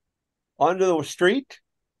 Tailpipe. Onto the street?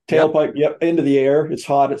 Tailpipe, yep, into the air. It's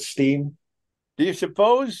hot, it's steam. Do you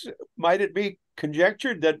suppose, might it be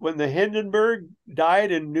conjectured that when the Hindenburg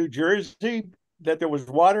died in New Jersey, that there was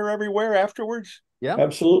water everywhere afterwards? Yeah,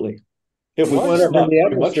 absolutely. It was not not the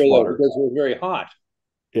very much atmosphere, water because it was very hot.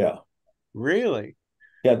 Yeah. Really?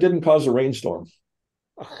 Yeah, it didn't cause a rainstorm.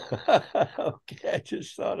 Okay, I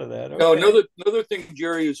just thought of that. Okay. Now, another thing,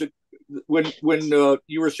 Jerry, is that when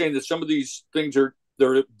you were saying that some of these things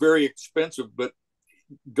they're very expensive, but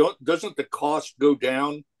doesn't the cost go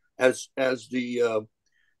down as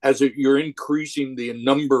you're increasing the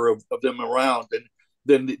number of them around, and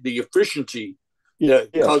then the efficiency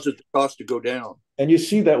causes the cost to go down? And you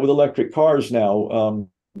see that with electric cars now.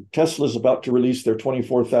 Tesla's about to release their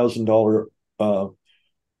 $24,000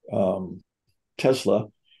 Tesla,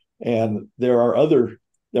 and there are other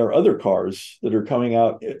cars that are coming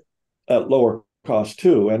out at lower cost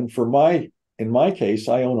too. And in my case,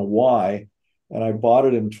 I own a Y, and I bought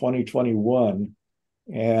it in 2021,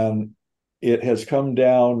 and it has come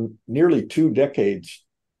down nearly 2 decades,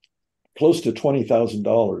 close to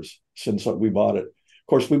 $20,000 since we bought it. Of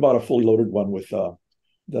course, we bought a fully loaded one with the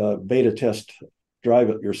beta test drive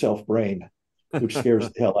it yourself brain, which scares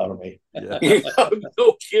the hell out of me. Yeah.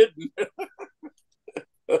 No kidding.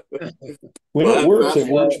 When it works, it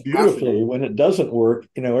works beautifully. When it doesn't work,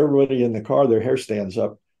 everybody in the car, their hair stands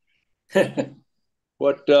up.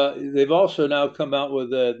 What they've also now come out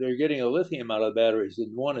with, they're getting a lithium out of the batteries,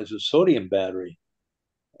 and one is a sodium battery.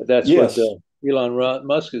 That's what Elon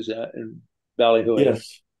Musk is at in ballyhooing.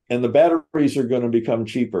 Yes, and the batteries are going to become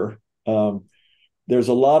cheaper. There's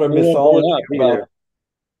a lot of mythology about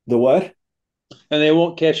the what? And they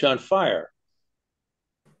won't catch on fire.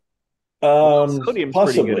 Sodium's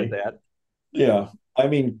possibly. Pretty good at that. Yeah. I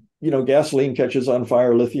mean, gasoline catches on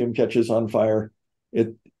fire, lithium catches on fire.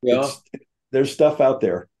 There's stuff out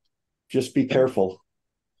there. Just be careful.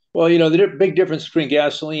 Well, the big difference between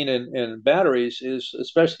gasoline and batteries is,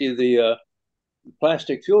 especially the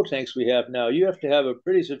plastic fuel tanks we have now, you have to have a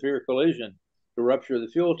pretty severe collision to rupture the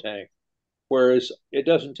fuel tank, whereas it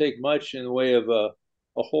doesn't take much in the way of a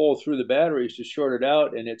hole through the batteries to short it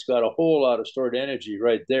out, and it's got a whole lot of stored energy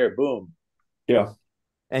right there. Boom. Yeah.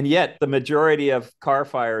 And yet the majority of car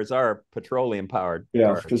fires are petroleum powered.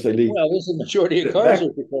 Yeah, because they leave. Well, this is the majority of cars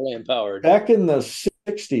are petroleum powered. Back in the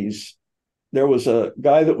 60s, there was a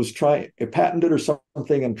guy that was patented or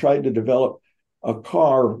something and tried to develop a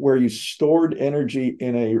car where you stored energy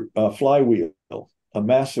in a flywheel, a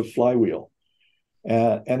massive flywheel.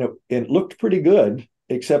 And it looked pretty good,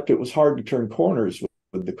 except it was hard to turn corners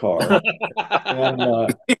with the car. and,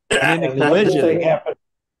 And in a and the other thing collision. happened.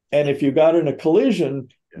 And if you got in a collision,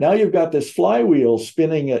 now you've got this flywheel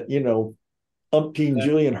spinning at, umpteen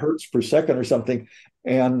jillion hertz per second or something.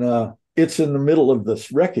 And it's in the middle of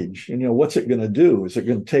this wreckage. And, what's it going to do? Is it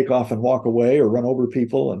going to take off and walk away or run over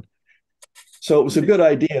people? And so it was a good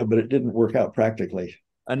idea, but it didn't work out practically.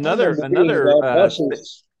 Another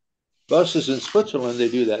buses in Switzerland, they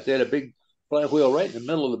do that. They had a big flywheel right in the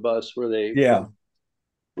middle of the bus where they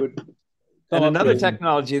would. And another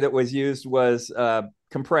technology that was used was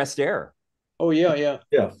compressed air. Oh, yeah.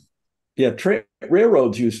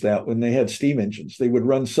 Railroads used that when they had steam engines. They would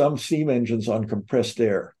run some steam engines on compressed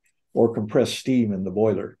air or compressed steam in the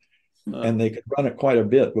boiler. And they could run it quite a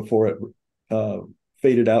bit before it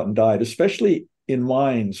faded out and died, especially in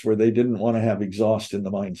mines where they didn't want to have exhaust in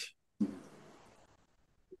the mines.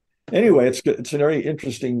 Anyway, it's a very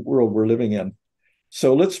interesting world we're living in.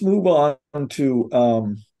 So let's move on to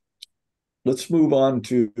the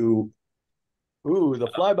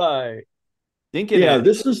flyby. Yeah,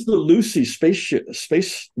 this is the Lucy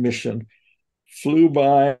space mission. Flew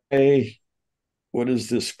by, what is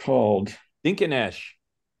this called? Dinkinesh.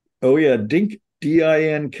 Oh yeah, Dinkinesh.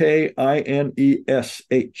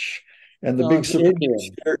 And the big surprise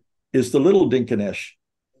here is the little Dinkinesh.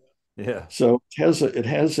 Yeah. So it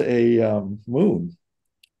has a moon.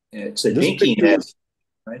 It's a Dinkinesh,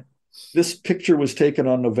 right? This picture was taken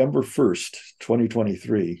on November 1st,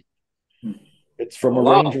 2023. It's from a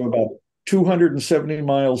range of about 270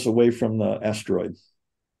 miles away from the asteroid.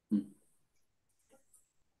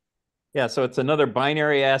 Yeah, so it's another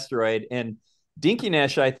binary asteroid. And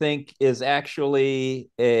Dinkinesh, I think, is actually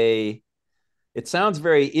it sounds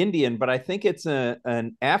very Indian, but I think it's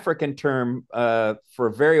an African term for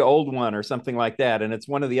a very old one or something like that. And it's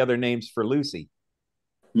one of the other names for Lucy.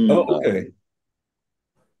 Oh, okay.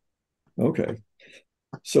 Okay.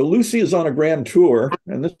 So Lucy is on a grand tour,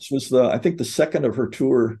 and this was I think the second of her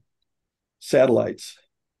tour satellites.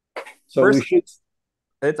 So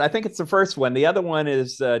I think it's the first one. The other one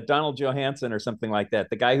is Donald Johanson or something like that,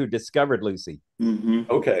 the guy who discovered Lucy. Mm-hmm.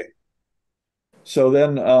 Okay. So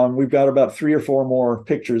then we've got about 3 or 4 more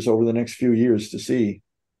pictures over the next few years to see.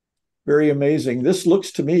 Very amazing. This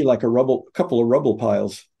looks to me like a couple of rubble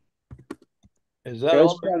piles. Is that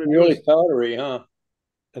all really powdery, huh?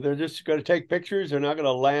 They're just going to take pictures. They're not going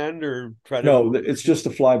to land or try to. No, it's just a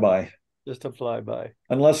flyby. Just a flyby.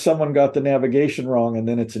 Unless someone got the navigation wrong, and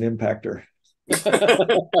then it's an impactor.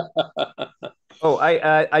 Oh,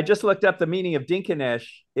 I just looked up the meaning of Dinkinesh.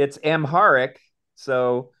 It's Amharic,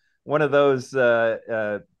 so one of those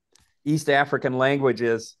East African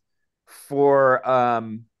languages for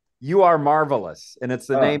 "you are marvelous," and it's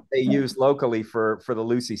the name they use locally for the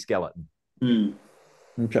Lucy skeleton.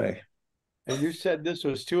 Okay. And you said this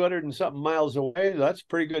was 200 and something miles away. That's a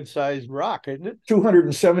pretty good sized rock, isn't it?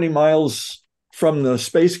 270 miles from the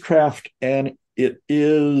spacecraft, and it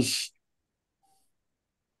is.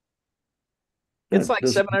 It's like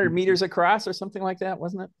 700 meters across or something like that,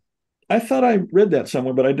 wasn't it? I thought I read that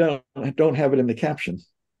somewhere, but I don't have it in the caption.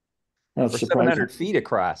 That's surprising. 700 feet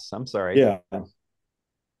across. I'm sorry. Yeah.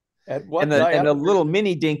 At what and the little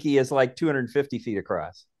mini dinky is like 250 feet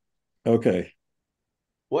across. Okay.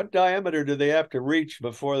 What diameter do they have to reach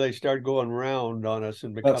before they start going round on us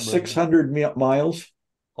and become 600 miles?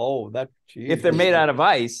 Oh, that. Geez. If they're made out of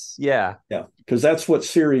ice, yeah. Yeah, because that's what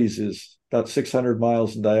Ceres is, about 600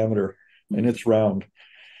 miles in diameter, and it's round.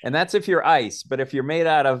 And that's if you're ice, but if you're made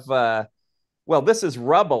out of, well, this is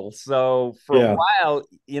rubble. So for a while,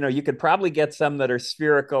 you could probably get some that are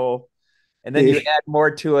spherical, and then you add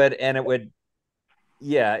more to it, and it would,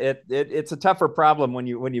 it's a tougher problem when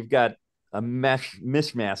you've got a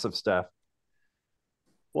mishmash of stuff.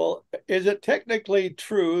 Well, is it technically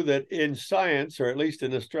true that in science, or at least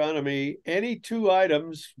in astronomy, any two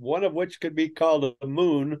items, one of which could be called a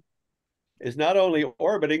moon, is not only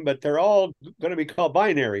orbiting, but they're all going to be called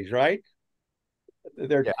binaries, right?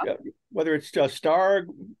 Whether it's a star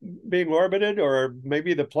being orbited or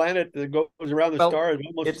maybe the planet that goes around the star is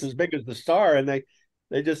almost as big as the star, and they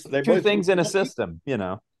two things in a system,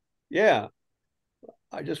 Yeah.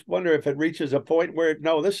 I just wonder if it reaches a point where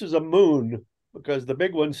this is a moon, because the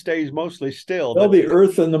big one stays mostly still. Well, the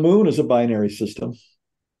Earth and the moon is a binary system.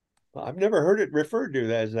 I've never heard it referred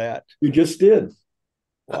to as that. You just did.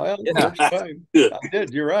 Well, first time. I did.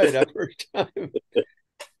 You're right. That first time.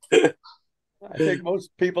 I think most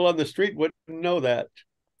people on the street wouldn't know that.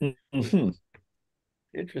 Mm-hmm.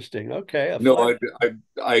 Interesting. Okay. No,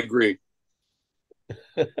 I agree.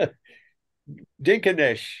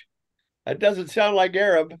 Dinkinesh. That doesn't sound like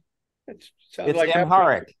Arab. It sounds like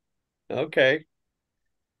Amharic. Okay.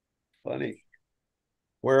 Funny.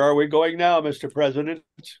 Where are we going now, Mr. President?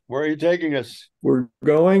 Where are you taking us? We're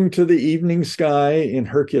going to the evening sky in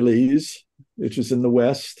Hercules, which is in the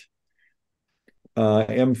west.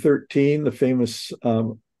 M13, the famous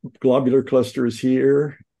globular cluster, is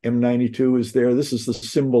here. M92 is there. This is the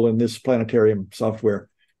symbol in this planetarium software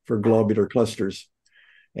for globular clusters.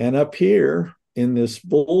 And up here in this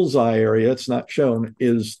bullseye area, it's not shown,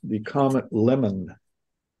 is the comet Lemon.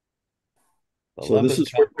 So this is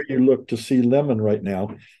where you look to see Lemon right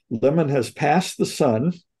now. Lemon has passed the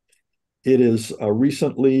sun. It is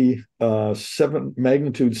recently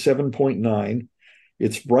magnitude 7.9.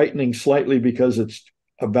 It's brightening slightly because it's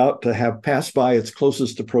about to have passed by its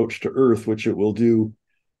closest approach to Earth, which it will do,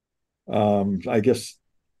 I guess,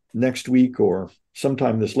 next week or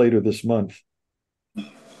sometime later this month.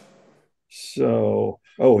 So,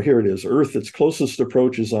 here it is. Earth, its closest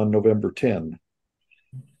approach is on November 10.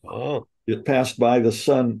 Oh. It passed by the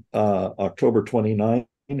sun October 29,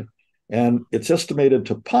 and it's estimated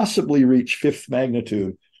to possibly reach fifth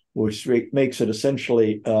magnitude, which makes it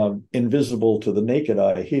essentially invisible to the naked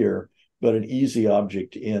eye here, but an easy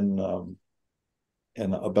object in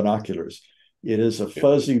binoculars. It is a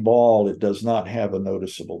fuzzy ball. It does not have a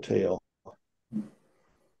noticeable tail.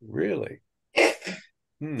 Really?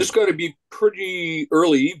 This got to be pretty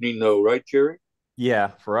early evening, though, right, Jerry?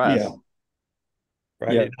 Yeah, for us. Yeah.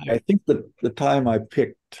 Right. Yeah, I think the time I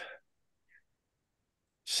picked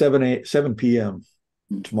 7 p.m.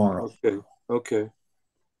 tomorrow. Okay.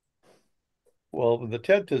 Well, the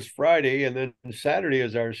 10th is Friday, and then Saturday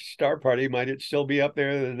is our star party. Might it still be up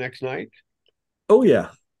there the next night? Oh, yeah.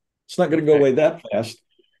 It's not going to go away that fast.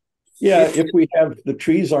 Yeah, if we have the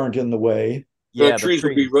trees aren't in the way. Yeah, the trees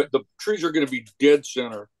will be right. The trees are going to be dead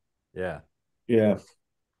center. Yeah. Yeah.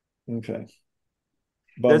 Okay.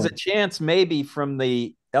 Bummer. There's a chance maybe from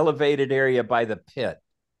the elevated area by the pit.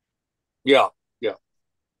 Yeah.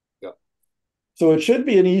 So it should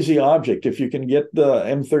be an easy object. If you can get the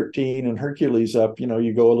M13 and Hercules up,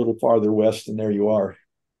 you go a little farther west and there you are.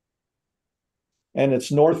 And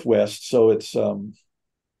it's northwest, so it'll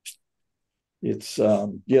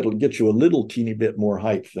get you a little teeny bit more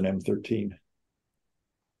height than M13.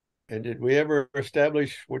 And did we ever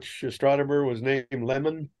establish which astronomer was named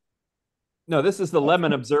Lemon? No, this is the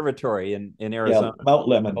Lemon Observatory in Arizona. Yeah, Mount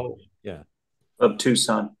Lemon. Oh, yeah. Of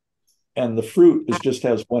Tucson. And the fruit just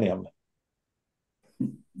has one M.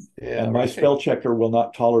 Yeah, and my spell checker will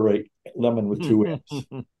not tolerate lemon with two M's.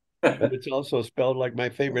 But it's also spelled like my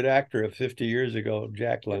favorite actor of 50 years ago,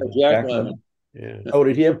 Jack Lemmon. Jack Lemmon. Yeah. Oh,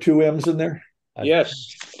 did he have two M's in there?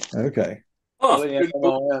 Yes. Okay. Oh, yeah.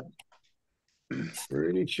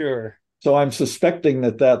 Pretty sure. So I'm suspecting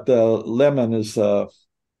that lemon is a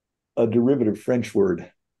derivative French word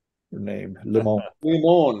or name, limon.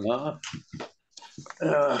 Limon,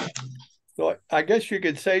 huh? So I guess you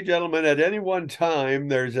could say, gentlemen, at any one time,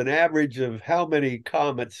 there's an average of how many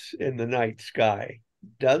comets in the night sky?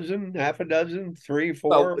 Dozen, half a dozen, 3, 4?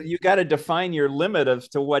 Well, you got to define your limit as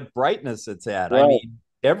to what brightness it's at. Right. I mean,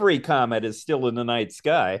 every comet is still in the night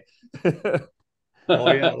sky. Oh,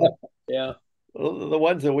 yeah. Yeah. The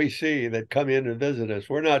ones that we see that come in to visit us,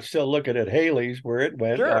 we're not still looking at Halley's where it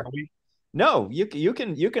went, sure. are we? No, you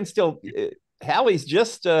can still. Halley's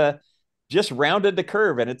just rounded the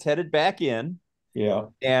curve and it's headed back in. Yeah,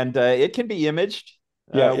 and it can be imaged.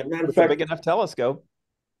 Yeah, with a big enough telescope.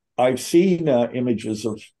 I've seen images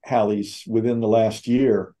of Halley's within the last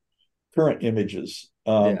year. Current images.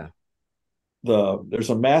 There's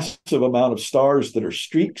a massive amount of stars that are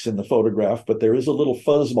streaks in the photograph, but there is a little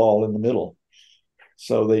fuzzball in the middle,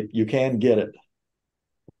 so that you can get it.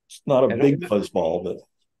 It's not a big fuzzball, but.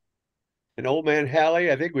 And old man Halley,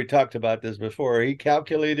 I think we talked about this before. He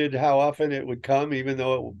calculated how often it would come, even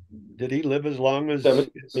though did he live as long as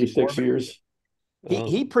 76 years?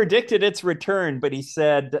 He predicted its return, but he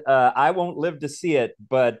said, I won't live to see it,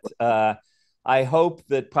 but I hope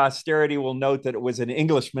that posterity will note that it was an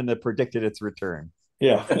Englishman that predicted its return.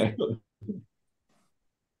 Yeah.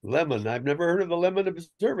 Lemon. I've never heard of the Lemon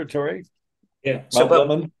Observatory. Yeah. Mount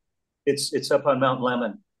Lemon? It's up on Mount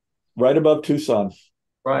Lemon. Right above Tucson.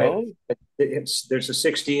 Right. Oh. There's a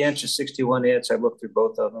 60-inch, a 61-inch. I looked through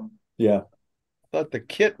both of them. Yeah. I thought the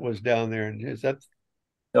Kit was down there. Is that?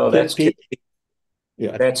 No, that's Kit.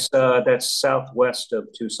 Yeah. That's southwest of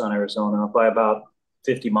Tucson, Arizona, by about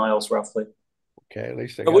 50 miles roughly. Okay, at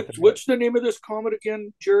least what's the name of this comet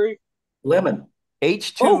again, Jerry? Lemon.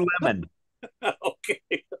 H2 Lemon. Okay.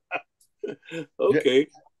 Okay.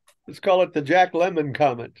 Let's call it the Jack Lemmon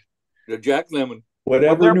comet. The Jack Lemmon.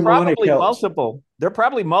 Whatever mnemonic helps. There are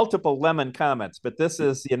probably multiple Lemon comets, but this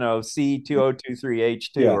is,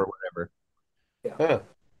 C2023H2 or whatever. Huh.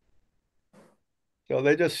 So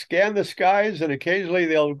they just scan the skies, and occasionally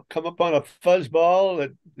they'll come up on a fuzz ball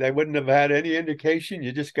that they wouldn't have had any indication.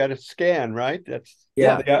 You just got to scan, right? That's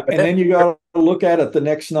Yeah. Yeah. And then you got to look at it the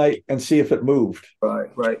next night and see if it moved. Right.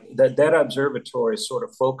 That observatory is sort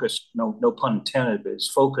of focused, no pun intended, but it's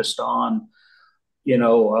focused on,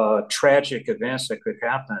 tragic events that could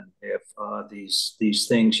happen if these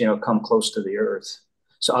things, come close to the Earth.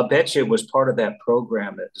 So I bet you it was part of that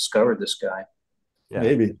program that discovered this guy. Yeah.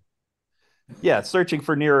 Maybe. Yeah, searching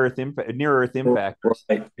for near Earth impactors.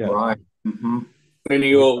 Right. Yeah. Right. Mm-hmm.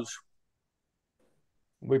 Many O's.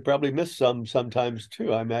 we probably miss some sometimes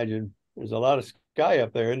too. I imagine there's a lot of sky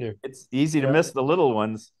up there, isn't there? It's easy to miss the little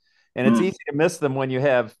ones, and it's easy to miss them when you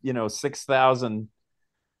have 6,000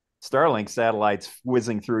 Starlink satellites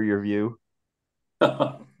whizzing through your view.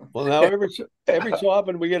 Well, now every so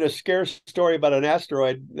often we get a scare story about an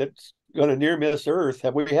asteroid that's going to near miss Earth.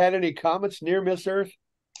 Have we had any comets near miss Earth?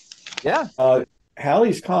 Yeah.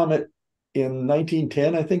 Halley's Comet in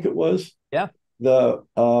 1910, I think it was. Yeah. The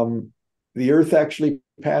Earth actually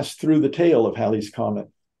passed through the tail of Halley's Comet.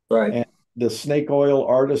 Right. And the snake oil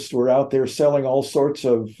artists were out there selling all sorts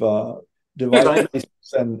of devices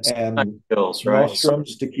and Pills, right?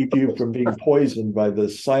 nostrums to keep you from being poisoned by the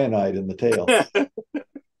cyanide in the tail.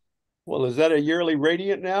 Well, is that a yearly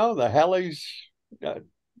radiant now? The Halley's.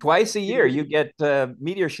 Twice a year, you get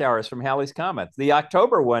meteor showers from Halley's Comet. The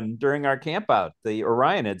October one during our campout, the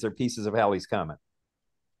Orionids are pieces of Halley's Comet.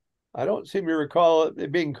 I don't seem to recall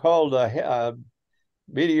it being called a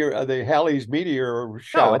meteor, the Halley's meteor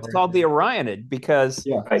shower. No, it's called the Orionid because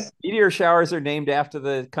meteor showers are named after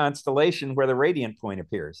the constellation where the radiant point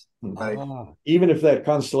appears. Right. Even if that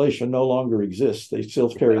constellation no longer exists, they still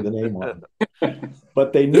carry the name on them.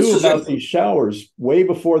 But they knew about these showers way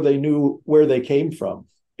before they knew where they came from.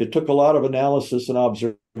 It took a lot of analysis and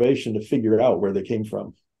observation to figure out where they came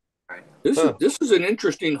from. This is an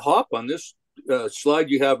interesting hop on this slide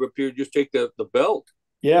you have up here. Just take the belt.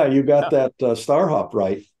 Yeah, you got that star hop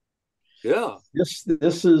right. Yeah.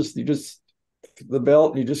 This is the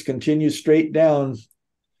belt, and you just continue straight down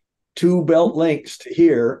 2 belt lengths to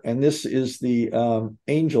here, and this is the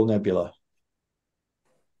Angel Nebula.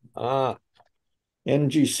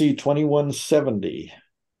 NGC 2170.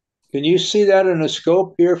 Can you see that in a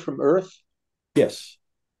scope here from Earth? Yes.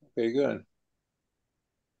 Okay, good.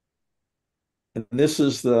 And this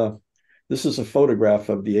is a photograph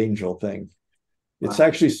of the angel thing. It's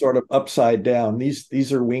actually sort of upside down.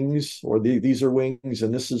 These are wings, or these are wings,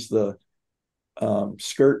 and this is the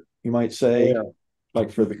skirt, you might say,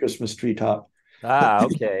 like for the Christmas tree top.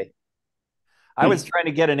 Okay. I was trying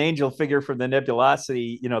to get an angel figure from the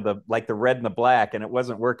nebulosity, the red and the black, and it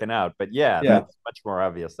wasn't working out. But that's much more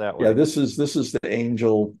obvious that way. Yeah, this is the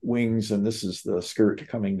angel wings, and this is the skirt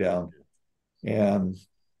coming down. And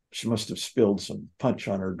she must have spilled some punch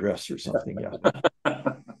on her dress or something. Yeah.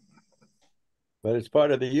 But it's part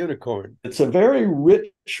of the unicorn. It's a very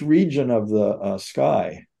rich region of the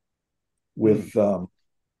sky with that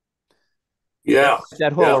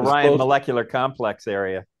whole Orion molecular complex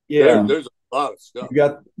area. Yeah, there's a lot of stuff. You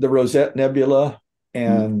got the Rosette Nebula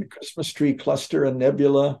and Christmas Tree Cluster and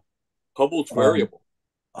Nebula. Hubble's variable.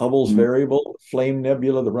 Hubble's variable, Flame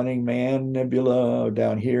Nebula, the Running Man Nebula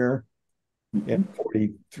down here.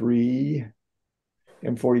 M43.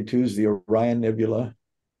 M42 is the Orion Nebula.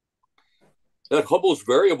 That Hubble's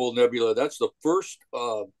variable nebula, that's the first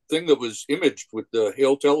thing that was imaged with the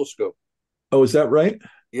Hale telescope. Oh, is that right?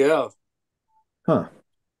 Yeah. Huh.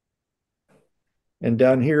 And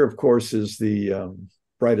down here, of course, is the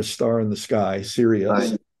brightest star in the sky,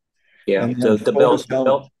 Sirius. Right. Yeah, and the belt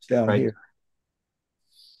down right here.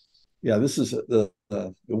 Yeah, this is the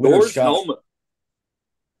winter sky. Helmet.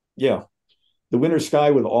 Yeah, the winter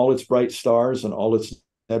sky with all its bright stars and all its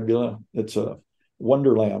nebula. It's a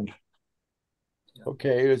wonderland.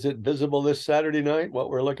 Okay, is it visible this Saturday night,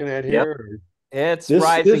 what we're looking at here? Yep. It's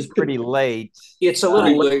rising pretty late. It's a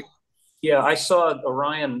little late. Yeah, I saw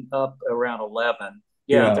Orion up around 11.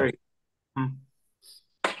 Yeah.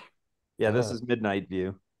 This is midnight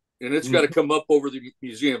view. And it's got to come up over the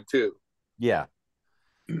museum, too. Yeah.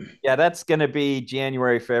 Yeah, that's going to be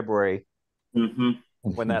January, February,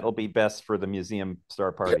 when that'll be best for the museum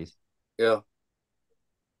star parties. Yeah.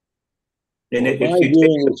 And my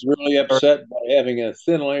viewing was really upset by having a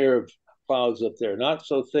thin layer of clouds up there, not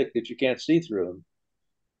so thick that you can't see through them.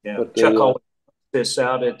 Yeah, but Chuck always this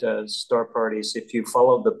out at star parties. If you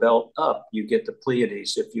follow the belt up, you get the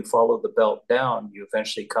Pleiades. If you follow the belt down, you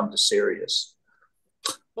eventually come to Sirius.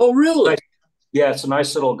 Oh, really? Yeah, it's a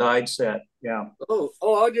nice little guide set. Yeah.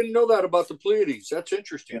 Oh, I didn't know that about the Pleiades. That's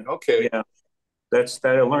interesting. Okay. Yeah.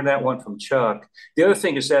 I learned that one from Chuck. The other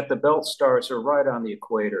thing is that the belt stars are right on the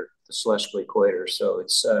equator, the celestial equator. So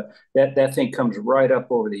it's that thing comes right up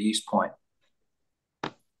over the east point.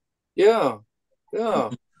 Yeah, yeah.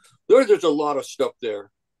 There's a lot of stuff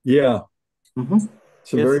there. Yeah. Mm-hmm.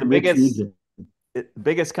 It's a very rich region.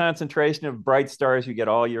 Biggest concentration of bright stars you get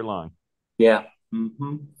all year long. Yeah.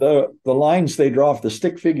 Mm-hmm. The lines they draw off the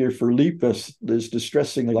stick figure for Lepus is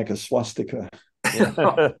distressingly like a swastika.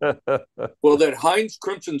 Well, that Heinz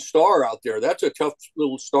Crimson Star out there, that's a tough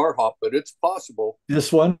little star hop, but it's possible.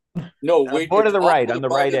 This one? No, wait. More to the right, on the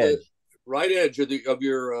right edge. Right edge of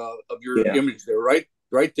your image there,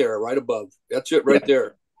 right there, right above. That's it right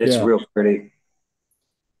there. It's real pretty.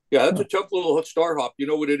 Yeah, that's a tough little star hop. You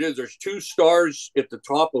know what it is? There's 2 stars at the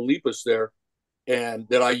top of Lepus there, and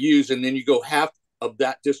that I use, and then you go half of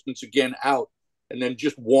that distance again out, and then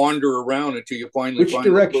just wander around until you finally find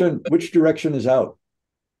which direction is out?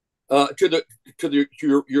 To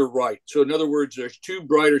your right. So in other words, there's 2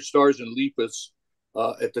 brighter stars in Lepus,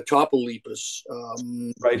 at the top of Lepus.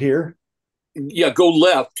 Right here? Yeah, go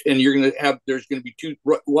left, and there's gonna be 2,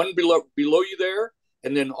 one below you there,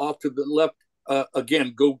 and then off to the left.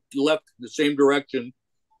 Again, go left the same direction,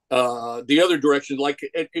 the other direction, like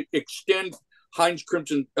extend Heinz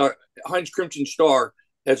Crimson Star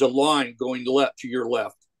as a line going left to your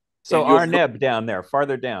left. So Arneb down there,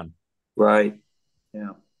 farther down. Right.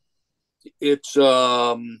 Yeah. It's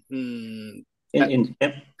in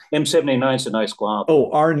M79 is a nice glob.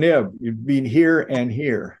 Oh, Arneb, you mean here and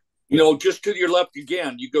here. Just to your left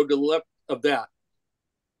again. You go to the left of that.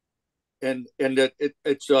 And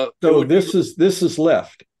it's so this is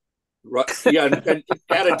left, right? Yeah, and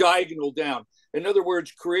add a diagonal down. In other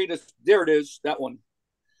words, there it is, that one.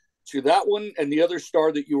 So that one and the other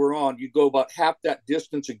star that you were on, you go about half that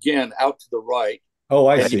distance again out to the right. Oh,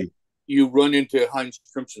 I see. You run into Heinz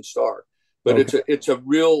Crimson Star, but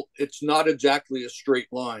it's not exactly a straight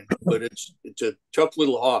line, but it's a tough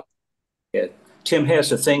little hop. Yeah. Tim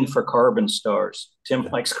has a thing for carbon stars. Tim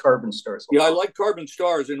likes carbon stars. Yeah, I like carbon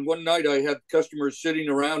stars. And one night I had customers sitting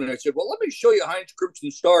around, and I said, well, let me show you Heinz Crimson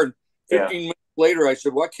Star. And 15 minutes later, I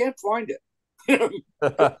said, well, I can't find it.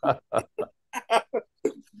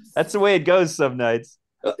 That's the way it goes some nights.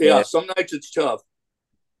 Some nights it's tough.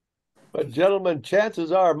 But gentlemen,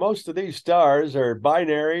 chances are most of these stars are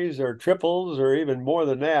binaries or triples or even more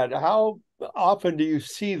than that. How often do you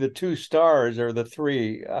see the 2 stars or the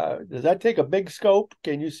 3? Does that take a big scope?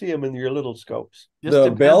 Can you see them in your little scopes?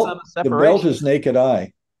 The belt is naked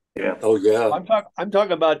eye. Yeah. Oh yeah. I'm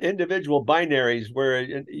talking about individual binaries where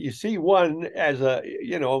you see one as a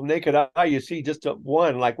naked eye. You see just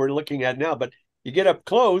one like we're looking at now, but you get up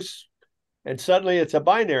close and suddenly it's a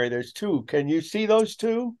binary. There's 2. Can you see those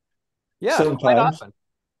 2? Yeah, sometimes. Quite often.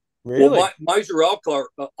 Really? Well, Miser Alcor,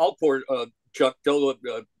 Chuck, tell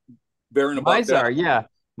Baron about that. Yeah.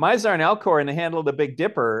 Mizar and Alcor in the handle of the Big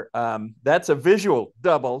Dipper, that's a visual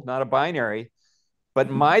double, not a binary. But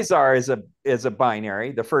Mizar is a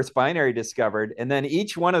binary, the first binary discovered. And then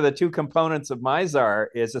each one of the 2 components of Mizar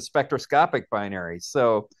is a spectroscopic binary.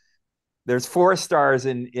 So there's 4 stars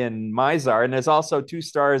in Mizar, and there's also 2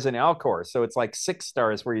 stars in Alcor. So it's like 6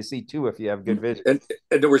 stars where you see 2 if you have good vision. And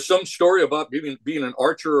there was some story about being an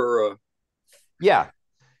archer or a... Yeah.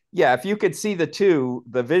 If you could see the 2,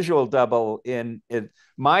 the visual double in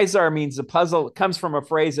Mizar means the puzzle, comes from a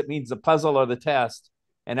phrase that means the puzzle or the test.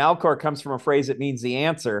 And Alcor comes from a phrase that means the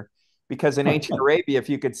answer. Because in ancient Arabia, if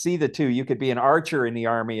you could see the 2, you could be an archer in the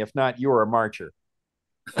army. If not, you were a marcher.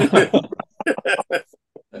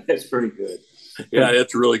 That's pretty good. Yeah,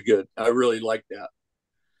 it's really good. I really like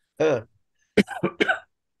that.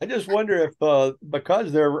 I just wonder if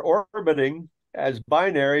because they're orbiting as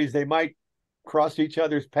binaries, they might cross each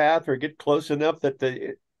other's path or get close enough that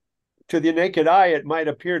to the naked eye, it might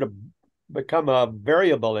appear to become a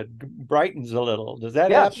variable. It brightens a little. Does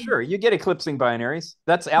that happen? Yeah, sure. You get eclipsing binaries.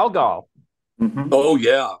 That's Algol. Mm-hmm. Oh,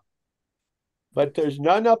 yeah. But there's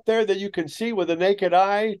none up there that you can see with the naked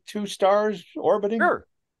eye, 2 stars orbiting? Sure.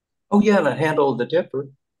 Oh, yeah, the handle of the Dipper.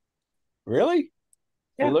 Really?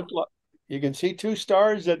 Yeah. You can see 2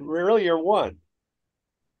 stars that really are one.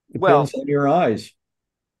 Depends on your eyes.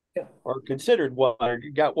 Yeah. Or considered one.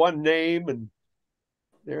 You got one name and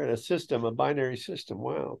they're in a binary system.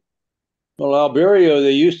 Wow. Well, Alberio,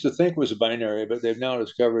 they used to think was a binary, but they've now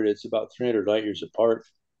discovered it's about 300 light years apart.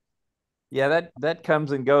 Yeah, that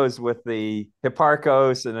comes and goes with the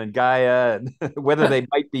Hipparcos and then Gaia, and whether they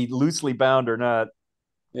might be loosely bound or not.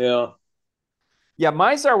 Yeah. Yeah,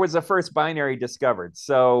 Mizar was the first binary discovered.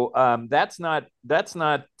 So that's not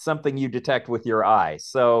something you detect with your eye.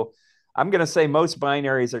 So I'm going to say most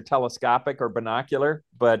binaries are telescopic or binocular,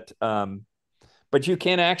 but but you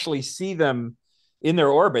can actually see them in their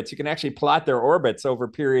orbits. You can actually plot their orbits over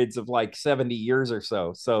periods of like 70 years or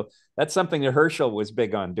so. So that's something that Herschel was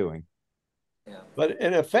big on doing. Yeah. But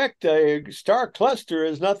in effect, a star cluster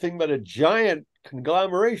is nothing but a giant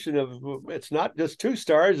conglomeration of, it's not just 2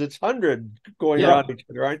 stars, it's 100 going around each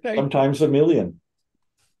other, aren't they? Sometimes a million.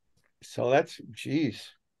 So that's, geez.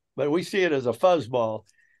 But we see it as a fuzzball.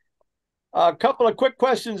 A couple of quick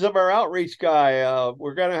questions of our outreach guy.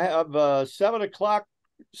 We're going to have 7 o'clock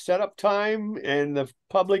setup time, and the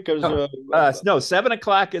public is no, 7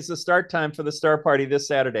 o'clock is the start time for the star party this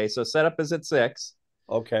Saturday. So setup is at 6.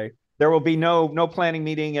 Okay. There will be no planning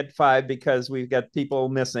meeting at 5 because we've got people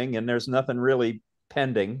missing and there's nothing really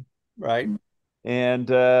pending. Right. And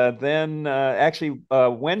then actually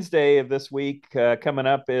Wednesday of this week coming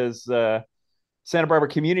up is Santa Barbara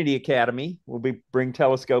Community Academy. We'll bring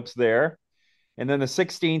telescopes there. And then the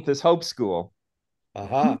 16th is Hope School.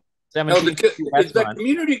 17th is that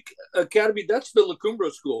Community Academy? That's the La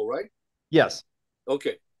Cumbra School, right? Yes.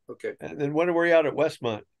 Okay. And then when are we out at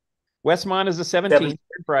Westmont? Westmont is the 17th,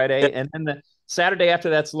 Friday, and then the Saturday after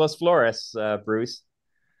that's Los Flores, Bruce.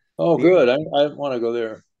 Oh, good. I want to go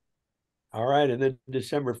there. All right, and then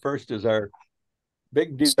December 1st is our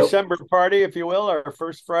big December party, if you will, our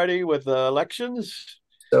first Friday with elections.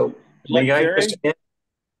 So,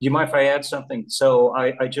 you mind if I add something? So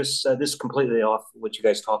I just, this is completely off what you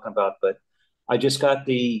guys are talking about, but I just got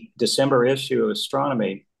the December issue of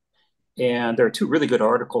Astronomy, and there are 2 really good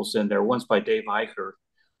articles in there. One's by Dave Eicher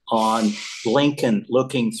on Lincoln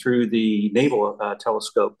looking through the naval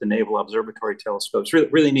telescope, the Naval Observatory Telescope. It's really,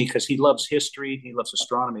 really neat because he loves history, he loves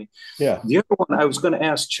astronomy. Yeah. The other one, I was going to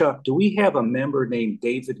ask Chuck, do we have a member named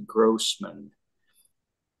David Grossman?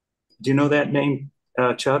 Do you know that name,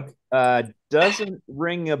 Chuck? Doesn't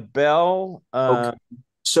ring a bell. Okay.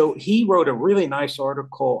 So he wrote a really nice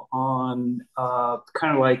article on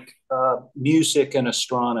kind of like music and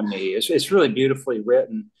astronomy. It's really beautifully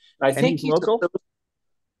written. I think he's local.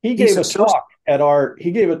 He gave a talk at our.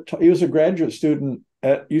 He was a graduate student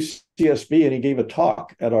at UCSB, and he gave a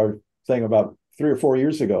talk at our thing about 3 or 4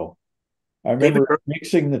 years ago. I remember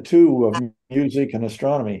mixing the 2 of music and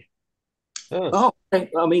astronomy. Oh,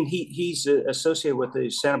 I mean, he's associated with the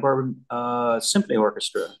Santa Barbara Symphony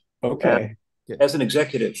Orchestra. Okay. As an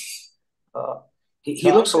executive.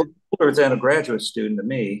 He looks a little older than a graduate student to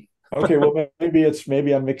me. Okay, well,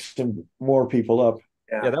 maybe I'm mixing more people up.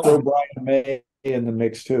 Yeah, that was Brian May in the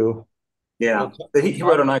mix too. Yeah, but he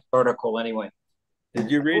wrote a nice article anyway. Did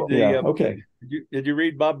you read okay. Did you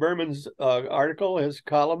read Bob Berman's article, his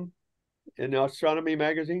column in Astronomy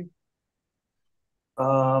magazine?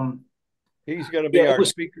 He's going to be our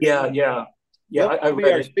speaker. Yeah. I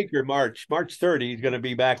read our speaker March 30. He's going to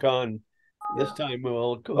be back on. This time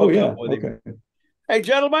we'll hook up with him. Hey,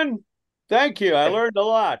 gentlemen, thank you. I learned a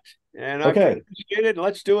lot, and I appreciate it.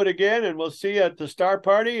 Let's do it again, and we'll see you at the Star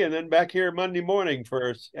Party, and then back here Monday morning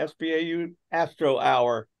for SBAU Astro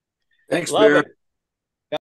Hour. Thanks, Love it.